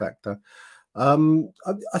what factor. I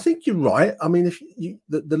think you're right. I mean, if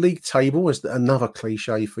the league table is another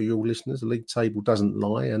cliche for your listeners. The league table doesn't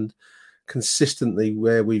lie, and consistently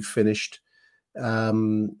where we've finished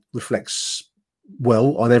reflects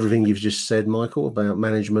well on everything you've just said, Michael, about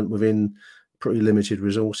management within pretty limited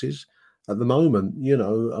resources at the moment. You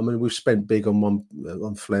know, I mean, we've spent big on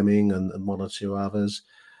Fleming and one or two others,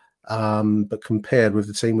 but compared with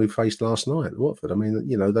the team we faced last night, Watford, I mean,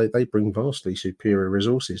 you know, they bring vastly superior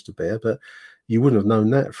resources to bear, but you wouldn't have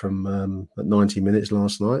known that from at 90 minutes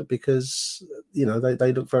last night, because you know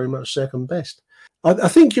they look very much second best. I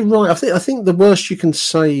think you're right. I think the worst you can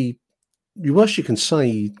say.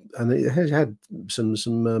 And it has had some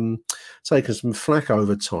taken some flack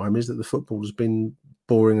over time, is that the football has been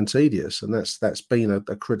boring and tedious, and that's been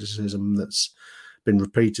a criticism that's been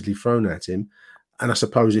repeatedly thrown at him. And I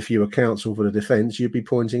suppose if you were counsel for the defence, you'd be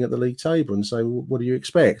pointing at the league table and say, well, what do you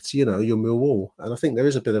expect? You know, you're Millwall. And I think there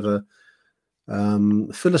is a bit of a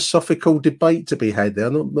philosophical debate to be had there.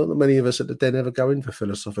 Not many of us at the Den ever go in for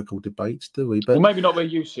philosophical debates, do we? But well, maybe not where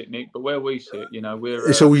you sit, Nick, but where we sit, you know, we're...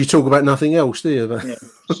 it's all you talk about, nothing else, do you? Yeah,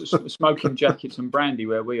 smoking jackets and brandy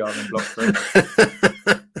where we are in Block 3.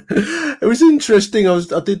 It was interesting. I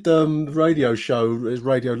did the radio show, it was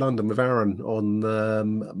Radio London with Aaron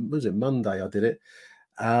on, was it Monday I did it?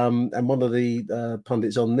 And one of the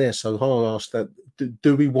pundits on there, so I asked that,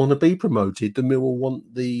 do we want to be promoted? Do Millwall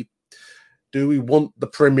want the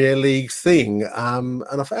Premier League thing? And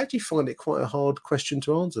I actually find it quite a hard question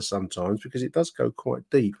to answer sometimes, because it does go quite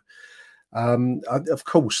deep. Of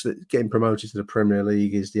course, that getting promoted to the Premier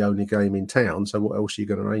League is the only game in town. So what else are you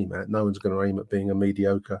going to aim at? No one's going to aim at being a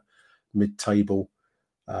mediocre, mid-table,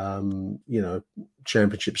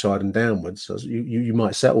 championship side and downwards. So you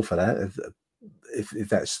might settle for that if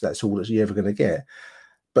that's all that you're ever going to get.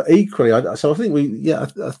 But equally, I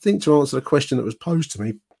think to answer the question that was posed to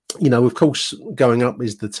me, you know, of course, going up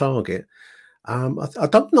is the target. I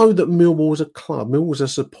don't know that Millwall as a club, Millwall as a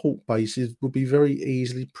support base would be very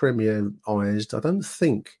easily Premierised. I don't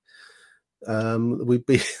think we'd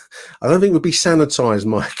be sanitised,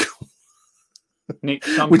 Michael. Nick,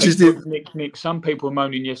 some people were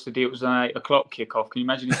moaning yesterday it was an 8 o'clock kickoff. Can you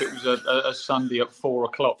imagine if it was a Sunday at 4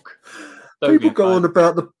 o'clock? People go on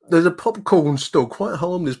about there's a popcorn stall, quite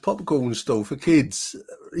harmless popcorn stall for kids.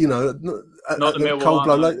 You know, not the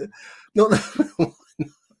Millwall. Not the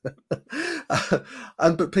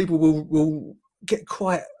Millwall. But people will get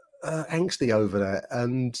quite angsty over that,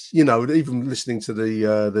 and even listening to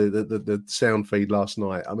the sound feed last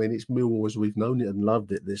night. I mean, it's Millwall as we've known it and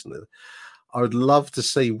loved it. I would love to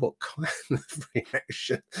see what kind of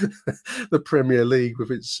reaction the Premier League,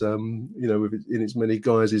 with its in its many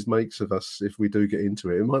guises, makes of us if we do get into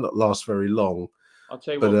it. It might not last very long. I'll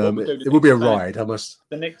tell you but what it will be a ride. I must.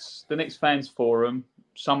 The next fans forum.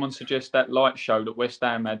 Someone suggests that light show that West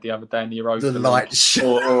Ham had the other day in the Europa. The light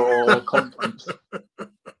show or conference.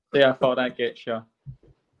 See how far that gets you.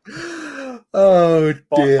 Oh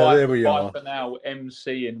dear, there we are. For now,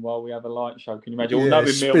 MCing while we have a light show. Can you imagine? Knowing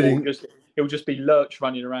Millwall, it would just be Lurch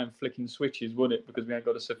running around flicking switches, wouldn't it? Because we ain't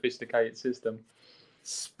got a sophisticated system.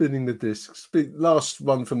 Spinning the discs. Last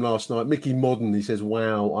one from last night. Mickey Modern, he says,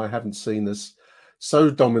 "Wow, I haven't seen us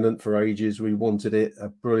so dominant for ages. We wanted it. A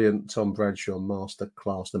brilliant Tom Bradshaw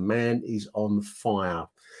masterclass. The man is on fire."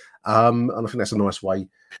 And I think that's a nice way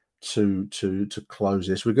to close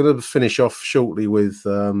this. We're going to finish off shortly with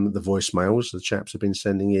the voicemails the chaps have been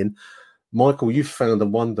sending in. Michael, you've found a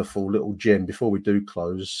wonderful little gem. Before we do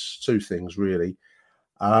close, two things really.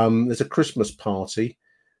 There's a Christmas party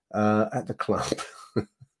at the club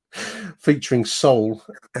featuring soul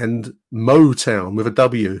and Motown with a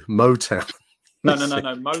W. Motown. No.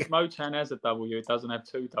 Motown has a W. It doesn't have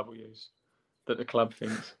two W's that the club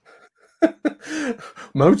thinks.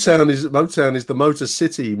 Motown is the Motor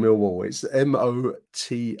City, Millwall. It's Motown.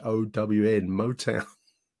 Motown.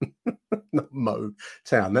 Not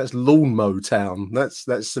Motown. That's Lawn Motown. That's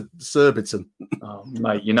Surbiton. Oh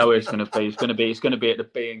mate, you know where it's going to be. It's going to be at the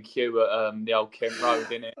B&Q at the old Kent Road,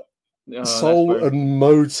 isn't it? Oh, Soul and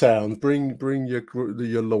Motown. Bring your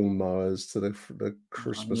lawnmowers to the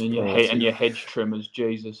Christmas party and your hedge trimmers.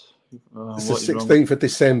 Jesus. Oh, it's the 16th of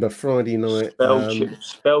December, Friday night.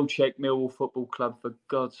 Spell check Millwall Football Club, for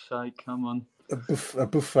God's sake, come on. A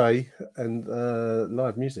buffet and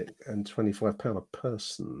live music and £25 a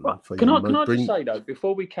person. Right. Can I just say though,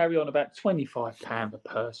 before we carry on, about £25 a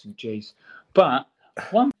person, geez. But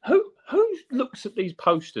who looks at these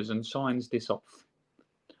posters and signs this off?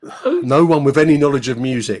 No one with any knowledge of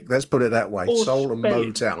music. Let's put it that way. Or Soul and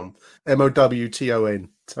Motown. MOWTON.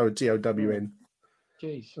 TOWN.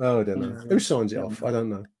 Jeez. Oh, I don't know. Who signs it off? I don't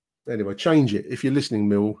know. Anyway, change it. If you're listening,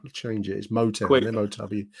 Mill, change it. It's Motown, Quick. MOW.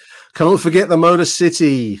 Can't forget the Motor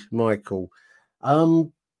City, Michael.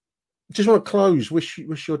 Just want to close. Wish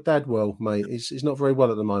your dad well, mate. He's not very well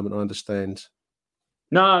at the moment, I understand.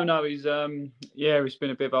 No, he's it's been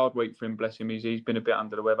a bit of a hard week for him, bless him. He's been a bit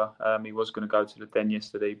under the weather. He was going to go to the den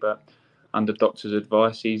yesterday, but under doctor's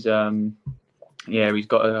advice, he's he had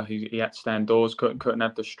to stand doors. Couldn't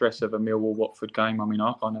have the stress of a Millwall Watford game. I mean,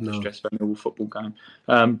 I can't have the stress of a Millwall football game.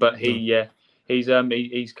 But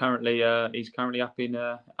he's currently up in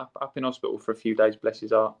hospital for a few days. Bless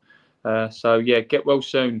his heart. Get well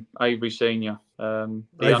soon, Avery Senior.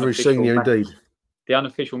 Avery Senior, indeed. The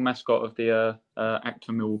unofficial mascot of the Act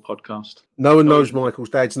for Millwall podcast. No one knows Michael's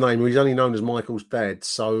dad's name. He's only known as Michael's dad.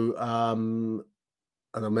 So,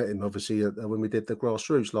 and I met him obviously when we did the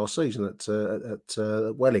grassroots last season at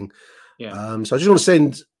Welling. Yeah. So I just want to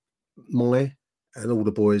send my and all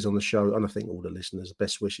the boys on the show, and I think all the listeners,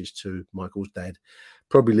 best wishes to Michael's dad.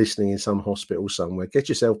 Probably listening in some hospital somewhere. Get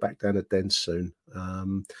yourself back down to den soon.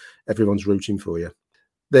 Everyone's rooting for you.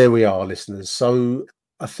 There we are, listeners. So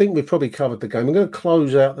I think we've probably covered the game. I'm going to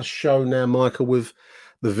close out the show now, Michael, with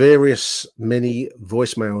the various many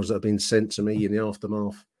voicemails that have been sent to me in the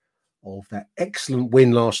aftermath of that excellent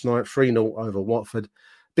win last night, 3-0 over Watford.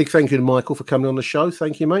 Big thank you to Michael for coming on the show.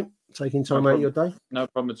 Thank you, mate. Taking time out of your day. No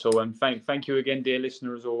problem at all. And thank you again, dear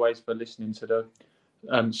listener, as always, for listening to the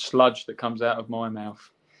sludge that comes out of my mouth.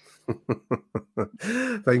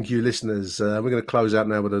 Thank you, listeners. We're going to close out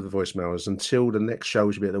now with the voicemails. Until the next show,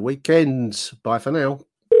 which will be at the weekend. Bye for now.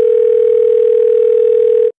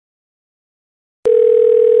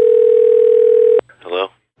 Hello?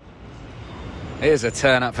 Here's a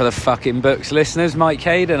turn up for the fucking books, listeners. Mike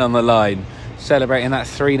Hayden on the line, celebrating that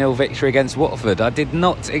 3-0 victory against Watford. I did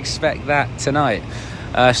not expect that tonight.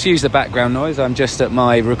 Excuse the background noise. I'm just at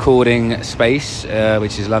my recording space,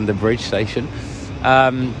 which is London Bridge Station.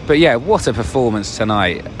 But yeah, what a performance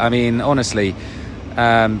tonight. I mean, honestly,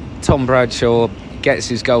 Tom Bradshaw gets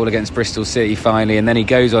his goal against Bristol City finally, and then he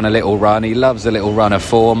goes on a little run. He loves a little run of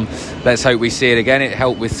form. Let's hope we see it again. It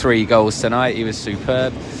helped with 3 goals tonight. He was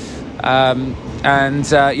superb.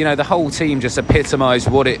 The whole team just epitomised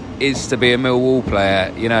what it is to be a Millwall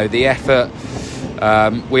player. You know, the effort.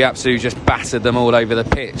 We absolutely just battered them all over the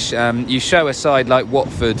pitch. You show a side like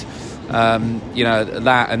Watford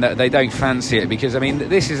that, and that they don't fancy it because, I mean,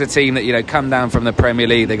 this is a team that, come down from the Premier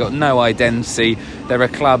League. They've got no identity. They're a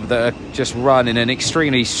club that are just run in an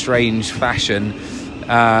extremely strange fashion,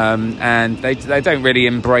 and they don't really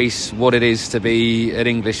embrace what it is to be an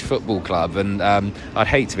English football club. And I'd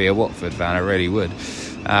hate to be a Watford fan, I really would.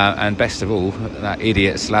 And best of all, that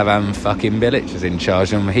idiot Slavan fucking Bilic was in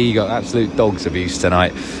charge, and he got absolute dog's abuse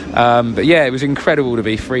tonight. But yeah, it was incredible to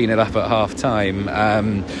be 3-0 up at half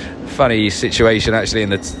time. Funny situation actually in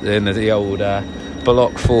the old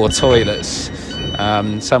Block 4 toilets.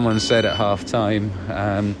 Someone said at half time,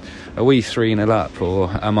 are we 3-0 up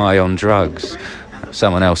or am I on drugs?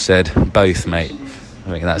 Someone else said, both, mate. I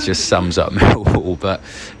think that just sums up Millwall. But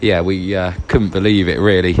yeah, we couldn't believe it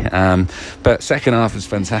really. But second half was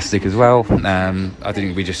fantastic as well. I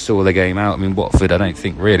think we just saw the game out. I mean, Watford, I don't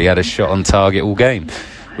think really had a shot on target all game,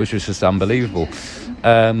 which was just unbelievable.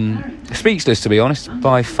 Speechless, to be honest.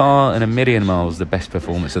 By far and a million miles the best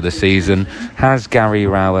performance of the season. Has Gary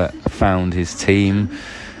Rowett found his team?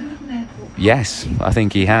 Yes, I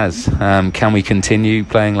think he has. Can we continue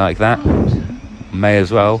playing like that? May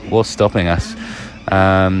as well. What's stopping us?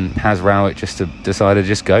 Has Rowett just decided to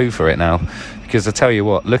just go for it now? Because I tell you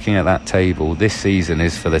what, looking at that table, this season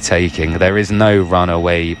is for the taking. There is no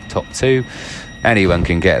runaway top 2. Anyone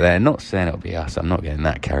can get there. Not saying it'll be us. I'm not getting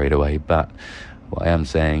that carried away. But what I am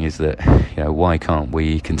saying is that, why can't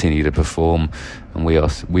we continue to perform, and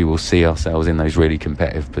we will see ourselves in those really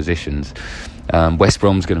competitive positions. West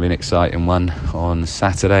Brom's going to be an exciting one on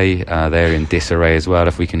Saturday. They're in disarray as well.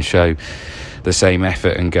 If we can show the same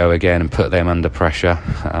effort and go again and put them under pressure,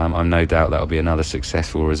 I'm no doubt that'll be another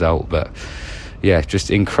successful result. But yeah,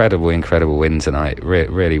 just incredible win tonight.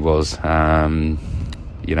 Really was.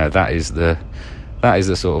 That is the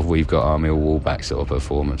sort of we've got our Millwall back sort of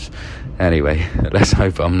performance. Anyway, let's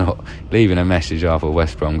hope I'm not leaving a message after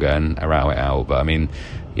West Brom going Rowett out. But I mean,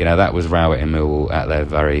 that was Rowett and Millwall at their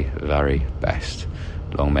very, very best.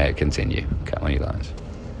 Long may it continue. Come on, you Lions.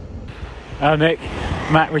 Nick,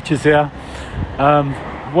 Matt Richards here.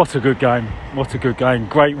 What a good game.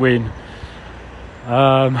 Great win.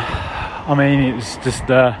 It was just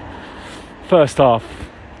first half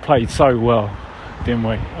played so well, didn't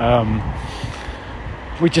we?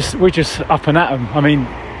 We're just up and at them. I mean,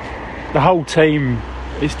 the whole team,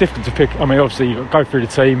 it's difficult to pick. I mean, obviously you've got to go through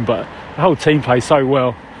the team, but the whole team plays so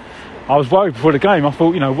well. I was worried before the game. I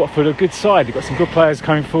thought, Watford are a good side. They've got some good players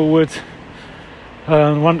coming forward.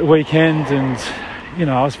 Won the weekend, and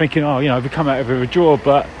I was thinking, we come out of a draw.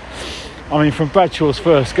 But I mean, from Bradshaw's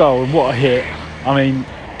first goal, and what a hit! I mean,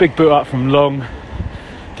 big boot up from Long.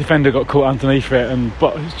 Defender got caught underneath it,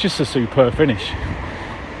 but it's just a superb finish.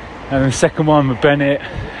 And the second one with Bennett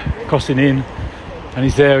crossing in, and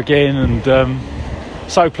he's there again. And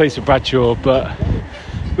so pleased with Bradshaw, but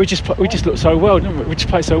we just looked so well, didn't we? We just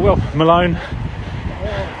played so well. Malone,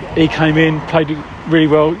 he came in, played really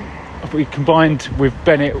well. We combined with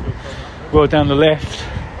Bennett well down the left,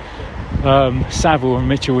 Saville and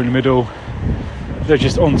Mitchell in the middle. They're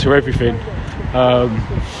just onto everything,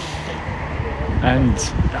 and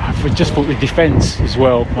I just thought the defence as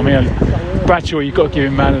well. I mean, Bradshaw, you've got to give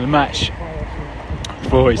him man of the match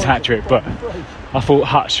for his hat-trick, but I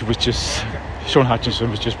thought Sean Hutchinson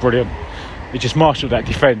was just brilliant. He just marshalled that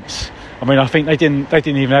defence. I mean, I think they didn't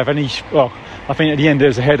even have any. Well, I think at the end there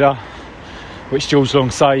was a header which George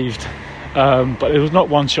Long saved, but it was not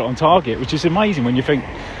one shot on target, which is amazing when you think,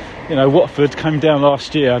 Watford came down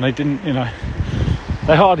last year and they didn't,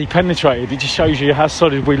 they hardly penetrated. It just shows you how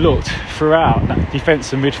solid we looked throughout that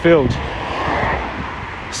defence and midfield.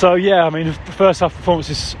 So yeah, I mean, the first half performance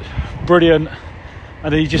is brilliant,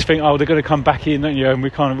 and then you just think, they're going to come back in, don't you? And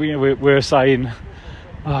we're saying,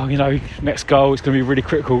 next goal is going to be really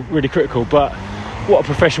critical. But what a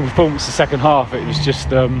professional performance the second half. It was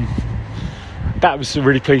just. That was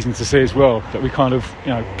really pleasing to see as well, that we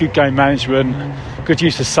good game management, good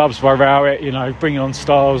use of subs by Rowett, bringing on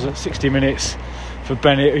Styles at 60 minutes for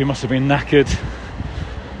Bennett, who must have been knackered.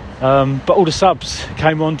 But all the subs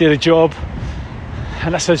came on, did a job,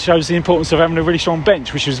 and that shows the importance of having a really strong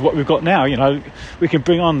bench, which is what we've got now. We can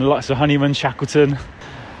bring on the likes of Honeyman, Shackleton,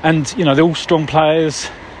 and, they're all strong players,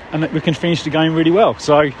 and we can finish the game really well.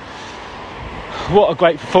 So, what a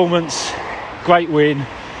great performance, great win.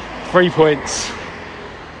 3 points.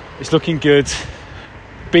 It's looking good.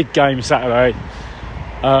 Big game Saturday.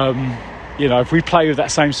 If we play with that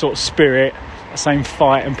same sort of spirit, that same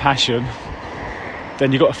fight and passion,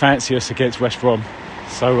 then you've got to fancy us against West Brom.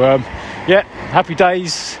 So, happy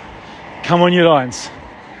days. Come on, you Lions.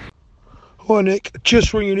 Hi, Nick.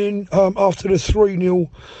 Just ringing in after the 3-0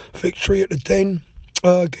 victory at the Den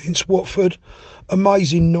against Watford.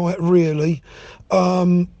 amazing night, really.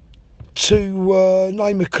 To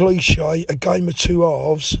name a cliche, a game of two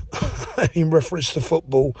halves, in reference to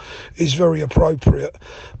football, is very appropriate.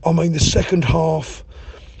 I mean, the second half,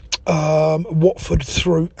 Watford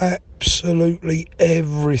threw absolutely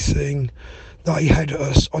everything they had at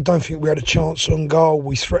us. I don't think we had a chance on goal.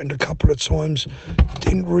 We threatened a couple of times,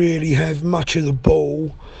 didn't really have much of the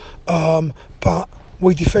ball, but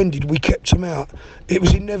we defended, we kept them out. It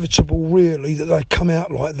was inevitable, really, that they'd come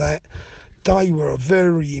out like that. They were a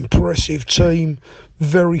very impressive team,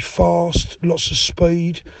 very fast, lots of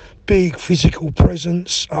speed, big physical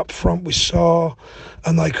presence up front with Sarr,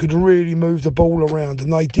 and they could really move the ball around,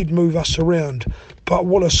 and they did move us around. But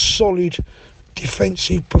what a solid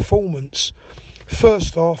defensive performance.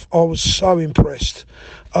 First half, I was so impressed.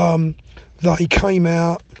 They came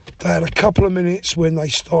out, they had a couple of minutes when they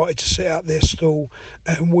started to set out their stall,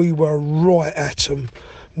 and we were right at them.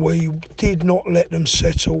 We did not let them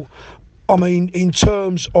settle. I mean, in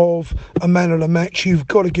terms of a man of the match, you've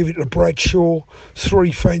got to give it to Bradshaw.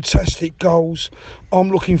 3 fantastic goals. I'm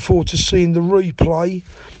looking forward to seeing the replay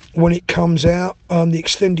when it comes out, the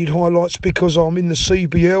extended highlights, because I'm in the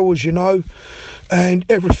CBL, as you know, and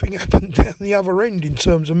everything happened down the other end in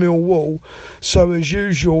terms of Millwall. So as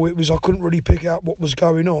usual, I couldn't really pick out what was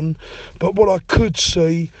going on, but what I could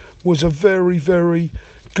see was a very, very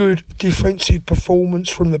good defensive performance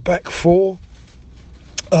from the back four.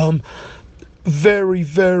 Very,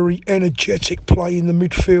 very energetic play in the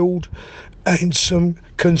midfield and some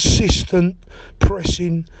consistent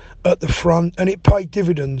pressing at the front, and it paid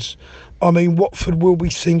dividends. I mean, Watford will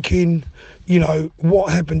be thinking,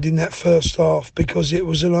 what happened in that first half, because it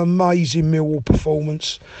was an amazing Millwall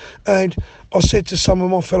performance. And I said to some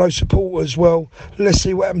of my fellow supporters, well, let's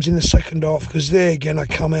see what happens in the second half, because they're going to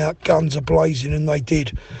come out guns a-blazing, and they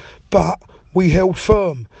did. But we held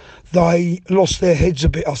firm. They lost their heads a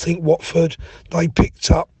bit, I think, Watford. They picked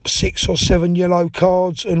up 6 or 7 yellow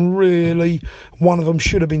cards, and really one of them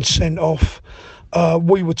should have been sent off.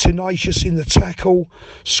 We were tenacious in the tackle.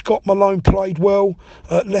 Scott Malone played well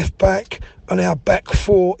at left back, and our back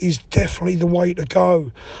four is definitely the way to go.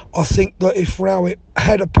 I think that if Rowett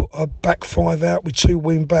had put a back five out with 2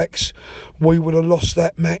 wing backs, we would have lost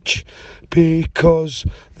that match, because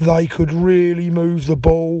they could really move the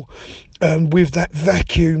ball. And with that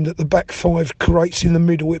vacuum that the back five creates in the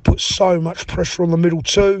middle, it puts so much pressure on the middle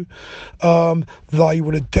too. They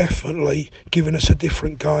would have definitely given us a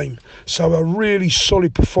different game. So a really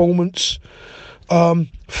solid performance.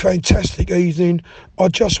 Fantastic evening. I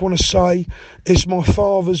just want to say it's my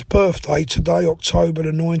father's birthday today, October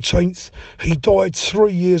the 19th. He died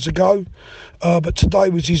 3 years ago, but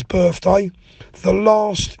today was his birthday. The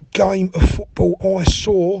last game of football I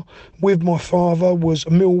saw with my father was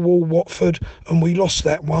Millwall-Watford, and we lost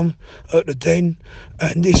that one at the Den.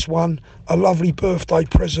 And this one, a lovely birthday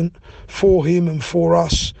present for him and for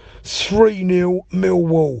us. 3-0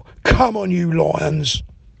 Millwall. Come on, you Lions.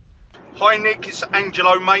 Hi Nick, it's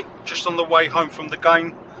Angelo, mate, just on the way home from the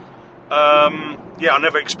game. I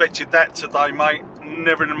never expected that today, mate.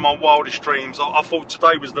 Never in my wildest dreams. I thought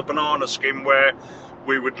today was the banana skin where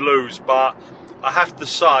we would lose, but I have to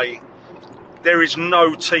say, there is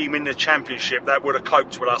no team in the Championship that would have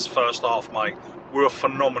coped with us first half, mate. We were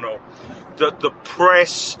phenomenal. The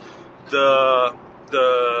press, the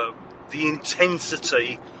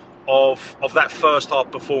intensity of that first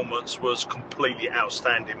half performance was completely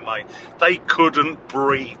outstanding, mate. They couldn't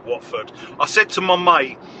breathe, Watford. I said to my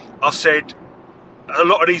mate, a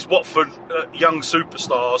lot of these Watford young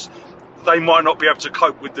superstars, they might not be able to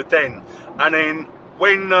cope with the Den. And then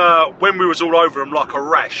when we was all over them like a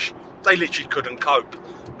rash, they literally couldn't cope,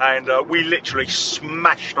 and we literally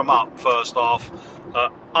smashed them up first half.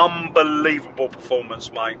 Unbelievable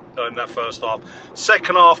performance, mate, in that first half.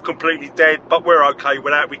 Second half completely dead, but we're okay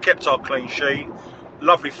with that. We kept our clean sheet.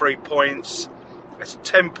 Lovely 3 points. It's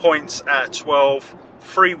 10 points out of 12.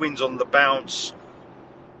 3 wins on the bounce.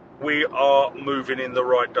 We are moving in the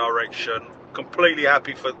right direction. Completely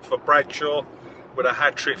happy for Bradshaw with a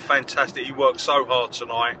hat-trick. Fantastic. He worked so hard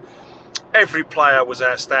tonight. Every player was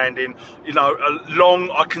outstanding. Long,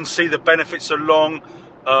 I can see the benefits of Long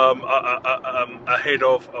ahead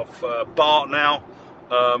of Bart now.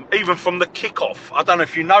 Even from the kickoff. I don't know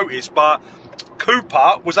if you noticed, but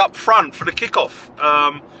Cooper was up front for the kickoff.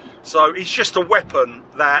 So he's just a weapon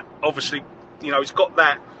that obviously, he's got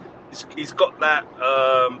that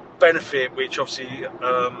benefit, which obviously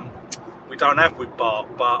we don't have with Bart.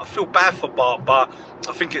 But I feel bad for Bart, but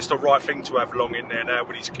I think it's the right thing to have Long in there now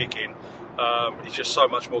when he's kicking. He's just so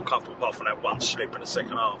much more comfortable, apart from that one slip in the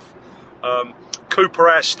second half. Cooper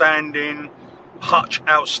outstanding, Hutch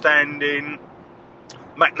outstanding,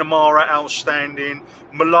 McNamara outstanding.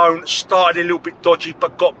 Malone started a little bit dodgy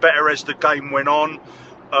but got better as the game went on.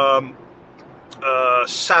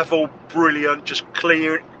 Saville brilliant, just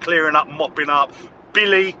clearing up, mopping up.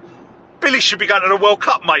 Billy should be going to the World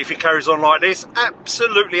Cup, mate, if he carries on like this.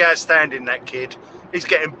 Absolutely outstanding, that kid. He's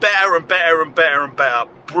getting better and better and better and better.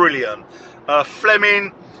 Brilliant.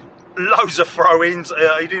 Fleming, loads of throw-ins.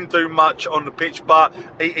 He didn't do much on the pitch, but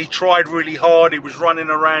he tried really hard. He was running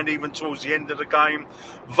around even towards the end of the game.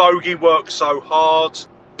 Vogie worked so hard.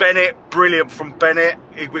 Bennett, brilliant from Bennett.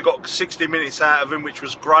 We got 60 minutes out of him, which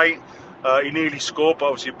was great. He nearly scored, but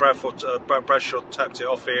obviously Bradshaw tapped it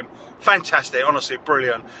off him. Fantastic, honestly,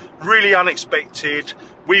 brilliant. Really unexpected.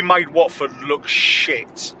 We made Watford look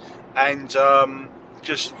shit. And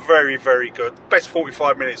just very, very good. Best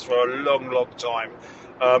 45 minutes for a long, long time.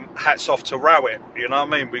 Hats off to Rowett, you know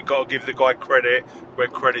what I mean? We've got to give the guy credit where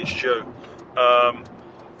credit's due.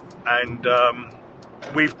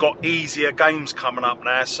 We've got easier games coming up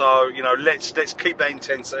now, so, you know, let's keep that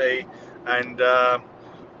intensity, and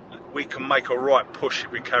we can make a right push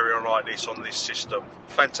if we carry on like this on this system.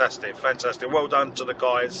 Fantastic. Well done to the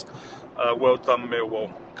guys. Well done,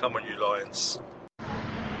 Millwall. Come on, you Lions.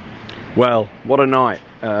 Well, what a night.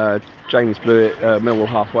 James Blewett, Millwall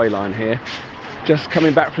halfway line here. Just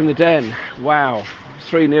coming back from the Den. Wow.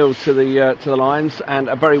 3-0 to the Lions, and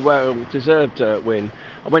a very well-deserved win.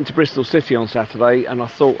 I went to Bristol City on Saturday, and I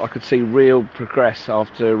thought I could see real progress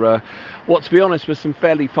after what, to be honest, was some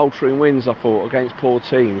fairly faltering wins, I thought, against poor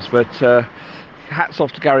teams. But hats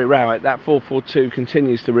off to Gary Rowett. That 4-4-2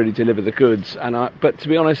 continues to really deliver the goods. But to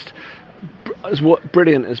be honest,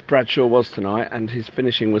 brilliant as Bradshaw was tonight, and his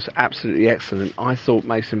finishing was absolutely excellent, I thought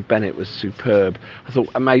Mason Bennett was superb. I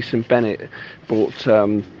thought Mason Bennett brought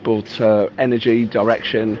energy,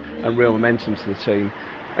 direction and real momentum to the team.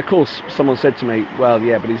 Of course, someone said to me, well,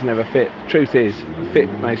 yeah, but he's never fit. Truth is, fit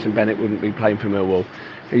Mason Bennett wouldn't be playing for Millwall.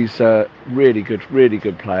 He's a really good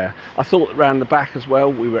player. I thought around the back as well,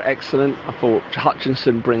 we were excellent. I thought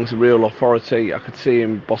Hutchinson brings a real authority. I could see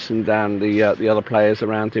him bossing down the other players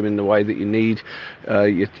around him in the way that you need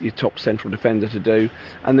your top central defender to do.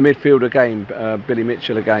 And the midfielder game, Billy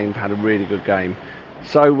Mitchell again had a really good game.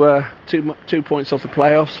 So 2 points off the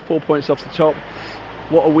playoffs, 4 points off the top.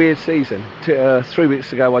 What a weird season. 3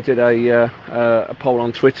 weeks ago I did a poll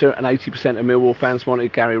on Twitter, and 80% of Millwall fans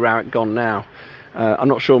wanted Gary Rowett gone now. I'm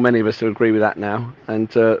not sure many of us would agree with that now,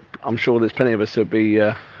 and I'm sure there's plenty of us who'll be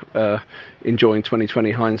enjoying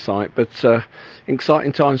 2020 hindsight. But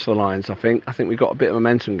exciting times for the Lions, I think. I think we've got a bit of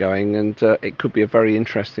momentum going, and it could be a very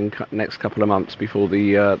interesting next couple of months before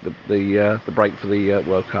the break for the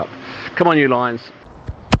World Cup. Come on, you Lions.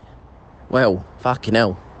 Well, fucking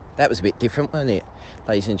hell. That was a bit different, wasn't it?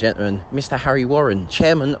 Ladies and gentlemen, Mr. Harry Warren,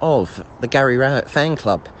 chairman of the Gary Rowett fan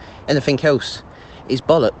club. Anything else is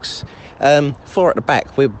bollocks. Four at the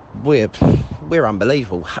back, we're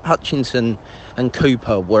unbelievable. Hutchinson and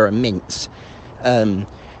Cooper were immense.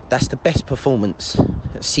 That's the best performance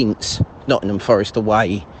since Nottingham Forest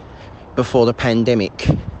away before the pandemic.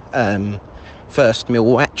 First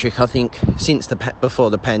Millwall hat-trick, I think, since before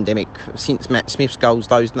the pandemic, since Matt Smith's goals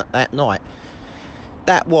that night.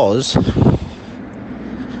 That was,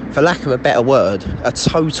 for lack of a better word, a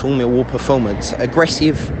total Millwall performance.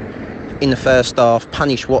 Aggressive in the first half,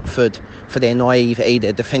 punished Watford for their naivety,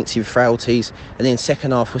 their defensive frailties, and then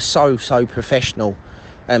second half was so professional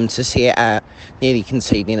to see it out, nearly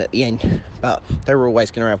conceding at the end. But they were always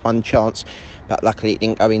going to have one chance, but luckily it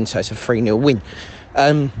didn't go in, so it's a 3-0 win.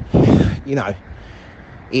 You know,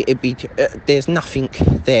 there's nothing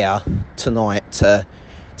there tonight to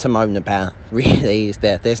moan about, really, is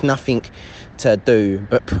there? There's nothing to do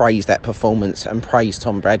but praise that performance and praise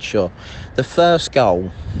Tom Bradshaw. The first goal,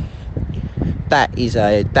 that is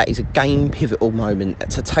a game pivotal moment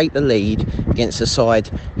to take the lead against a side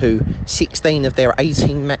who 16 of their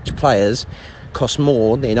 18 match players cost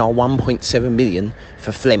more than our 1.7 million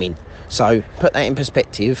for Fleming. So put that in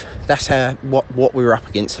perspective. That's what we were up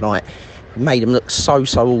against tonight. Made them look so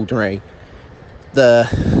ordinary.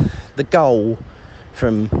 The goal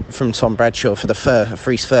from Tom Bradshaw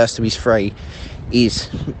for his first of his three is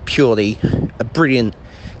purely a brilliant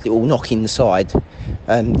little knock inside.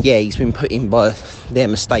 He's been put in by their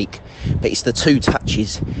mistake, but it's the two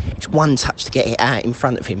touches. It's one touch to get it out in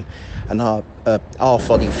front of him, and our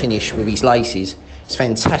body finish with his laces. It's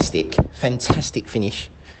fantastic finish.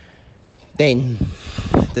 Then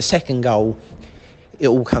the second goal, it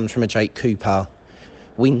all comes from a Jake Cooper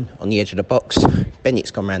win on the edge of the box.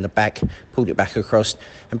 Bennett's gone round the back, pulled it back across,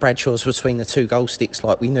 and Bradshaw's between the two goal sticks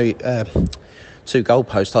like we knew, two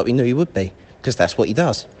goalposts like we knew he would be, because that's what he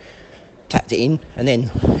does. tapped it in, and then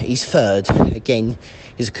his third, again,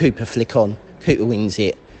 is a Cooper flick on. Cooper wins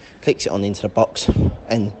it, flicks it on into the box,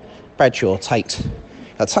 and Bradshaw takes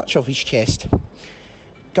a touch off his chest,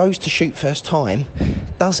 goes to shoot first time,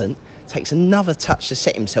 doesn't, takes another touch to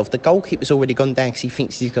set himself. The goalkeeper's already gone down because he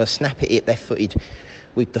thinks he's going to snap it left-footed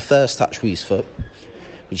with the first touch with his foot,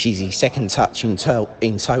 which is his second touch in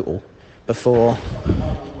total, before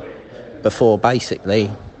basically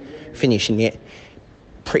finishing it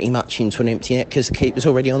pretty much into an empty net because the keeper's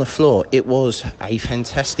already on the floor. It was a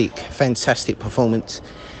fantastic performance,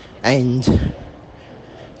 and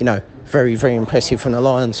you know, very, very impressive from the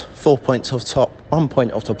Lions. 4 points off top, 1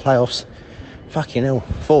 point off the playoffs. Fucking hell,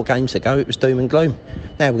 4 games ago it was doom and gloom.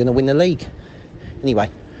 Now we're going to win the league. Anyway,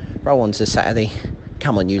 roll on to Saturday.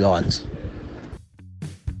 Come on, you Lions.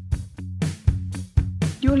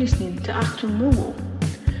 You're listening to Acton Millwall,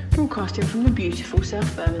 broadcasting from the beautiful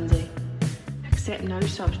South Bermondsey. Accept no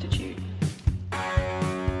substitute.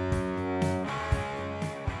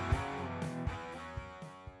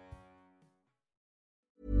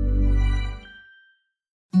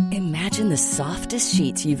 Imagine the softest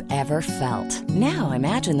sheets you've ever felt. Now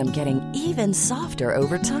imagine them getting even softer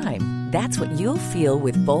over time. That's what you'll feel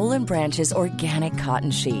with Boll & Branch's organic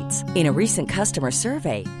cotton sheets. In a recent customer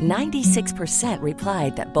survey, 96%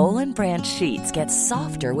 replied that Boll & Branch sheets get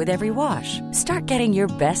softer with every wash. Start getting your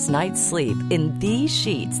best night's sleep in these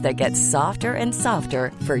sheets that get softer and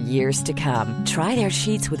softer for years to come. Try their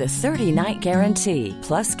sheets with a 30-night guarantee.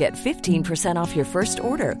 Plus, get 15% off your first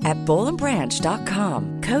order at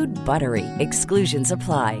bollandbranch.com. Code BUTTERY. Exclusions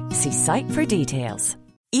apply. See site for details.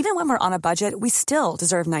 Even when we're on a budget, we still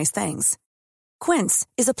deserve nice things. Quince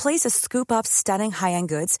is a place to scoop up stunning high-end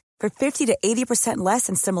goods for 50 to 80% less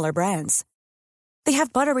than similar brands. They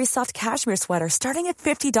have buttery soft cashmere sweaters starting at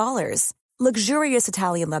 $50, luxurious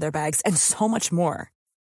Italian leather bags, and so much more.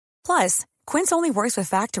 Plus, Quince only works with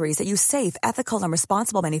factories that use safe, ethical, and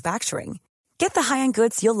responsible manufacturing. Get the high-end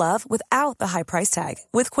goods you'll love without the high price tag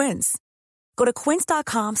with Quince. Go to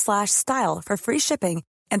quince.com/style for free shipping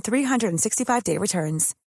and 365-day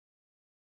returns.